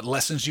you, what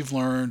lessons you've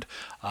learned,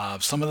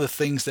 some of the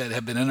things that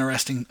have been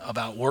interesting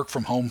about work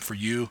from home for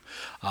you,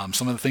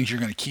 some of the things you're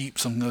going to keep,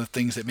 some of the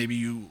things that maybe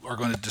you are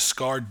going to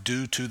discard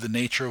due to the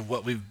nature of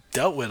what we've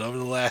dealt with over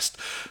the last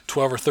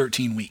 12 or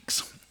 13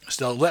 weeks.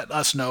 So let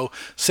us know.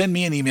 Send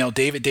me an email,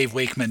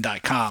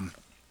 dave@davewakeman.com.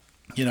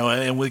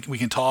 And we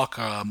can talk,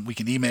 we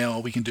can email,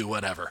 we can do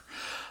whatever.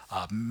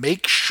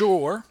 Make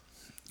sure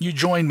you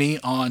join me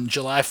on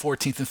July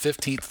 14th and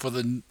 15th for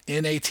the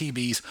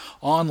NATB's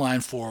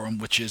online forum,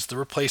 which is the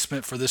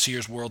replacement for this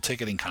year's World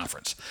Ticketing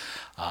Conference.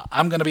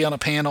 I'm going to be on a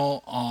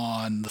panel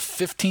on the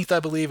 15th,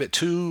 I believe,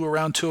 at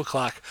around 2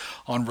 o'clock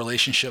on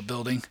relationship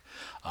building.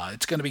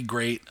 It's going to be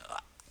great.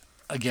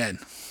 Again,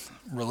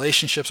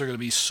 relationships are going to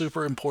be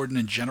super important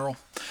in general.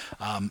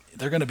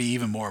 They're going to be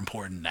even more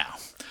important now.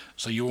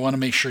 So you want to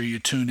make sure you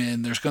tune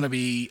in. There's going to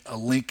be a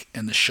link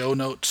in the show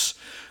notes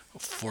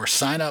for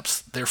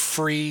signups. They're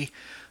free.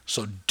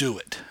 So do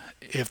it.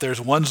 If there's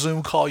one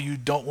Zoom call you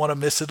don't want to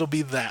miss, it'll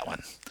be that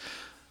one.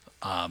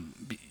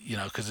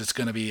 Because it's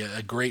going to be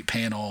a great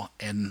panel,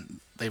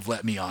 and they've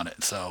let me on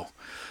it. So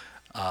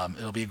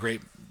it'll be a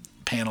great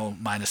panel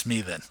minus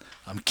me then.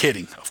 I'm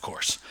kidding, of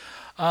course.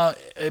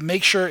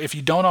 Make sure, if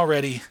you don't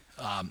already,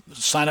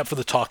 sign up for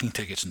the Talking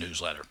Tickets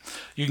newsletter.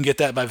 You can get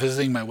that by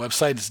visiting my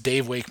website. It's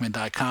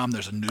davewakeman.com.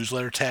 There's a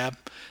newsletter tab,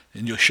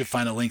 and you should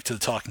find a link to the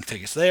Talking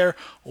Tickets there.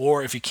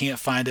 Or if you can't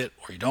find it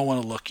or you don't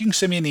want to look, you can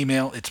send me an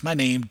email. It's my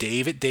name,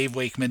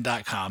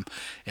 dave@davewakeman.com,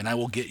 and I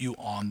will get you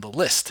on the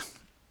list.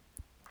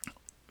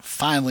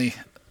 Finally,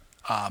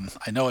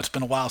 I know it's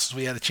been a while since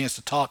we had a chance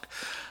to talk.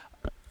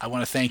 I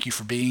want to thank you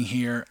for being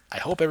here. I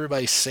hope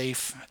everybody's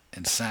safe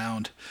and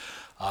sound.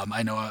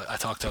 I know I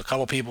talked to a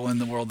couple people in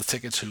the world of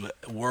tickets who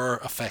were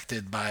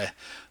affected by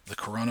the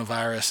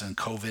coronavirus and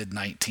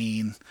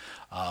COVID-19,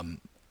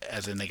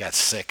 as in they got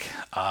sick.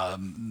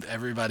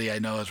 Everybody I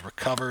know has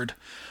recovered.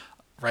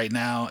 Right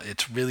now,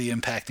 it's really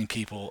impacting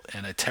people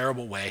in a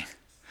terrible way.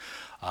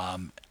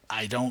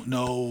 I don't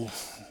know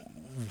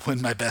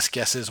when my best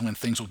guess is when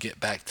things will get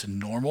back to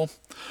normal.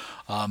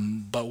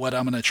 But what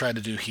I'm going to try to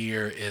do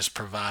here is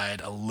provide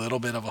a little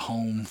bit of a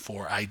home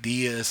for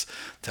ideas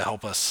to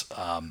help us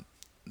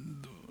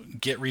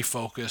get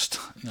refocused,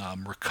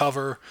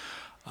 recover,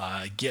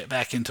 get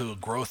back into a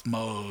growth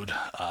mode,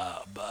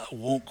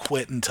 won't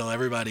quit until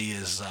everybody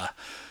is,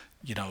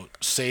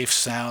 safe,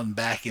 sound,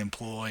 back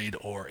employed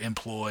or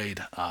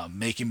employed,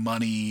 making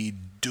money,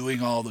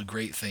 doing all the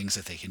great things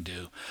that they can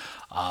do.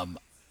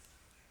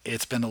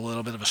 It's been a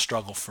little bit of a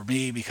struggle for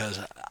me because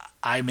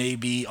I may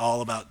be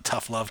all about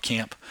tough love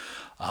camp,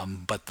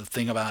 but the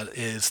thing about it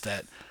is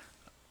that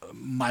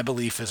my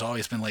belief has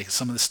always been like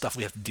some of the stuff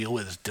we have to deal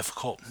with is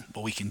difficult,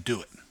 but we can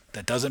do it.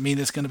 That doesn't mean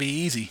it's going to be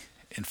easy.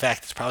 In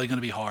fact, it's probably going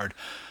to be hard,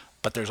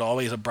 but there's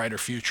always a brighter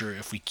future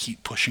if we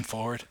keep pushing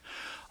forward.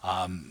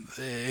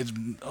 It's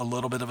a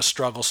little bit of a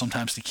struggle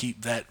sometimes to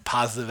keep that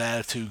positive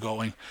attitude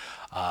going,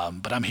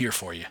 but I'm here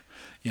for you.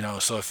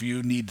 So if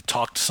you need to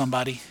talk to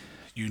somebody,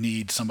 you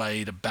need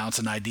somebody to bounce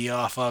an idea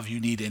off of, you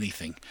need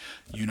anything,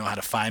 you know how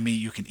to find me.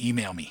 You can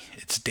email me.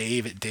 It's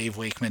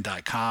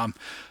dave@davewakeman.com.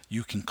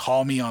 You can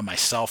call me on my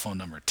cell phone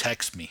number,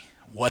 text me,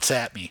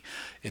 WhatsApp me.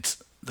 It's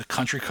the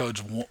country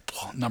code's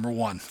number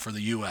 1 for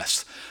the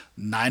U.S.,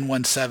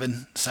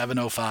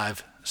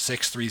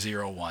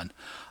 917-705-6301.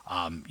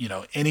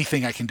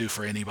 Anything I can do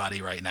for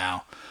anybody right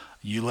now,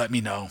 you let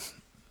me know.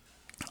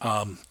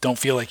 Don't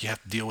feel like you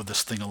have to deal with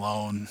this thing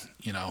alone.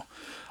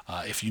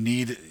 If you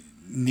need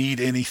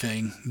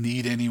anything,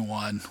 need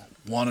anyone,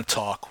 want to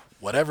talk,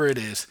 whatever it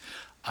is,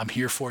 I'm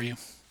here for you.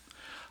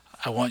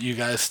 I want you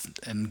guys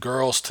and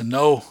girls to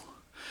know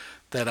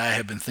that I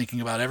have been thinking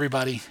about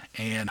everybody,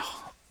 and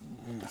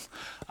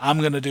I'm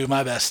going to do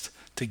my best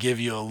to give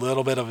you a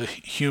little bit of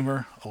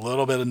humor, a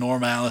little bit of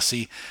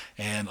normalcy,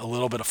 and a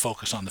little bit of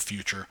focus on the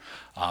future.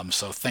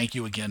 So thank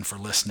you again for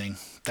listening.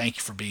 Thank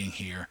you for being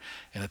here.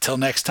 And until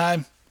next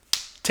time,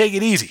 take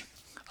it easy.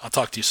 I'll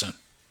talk to you soon.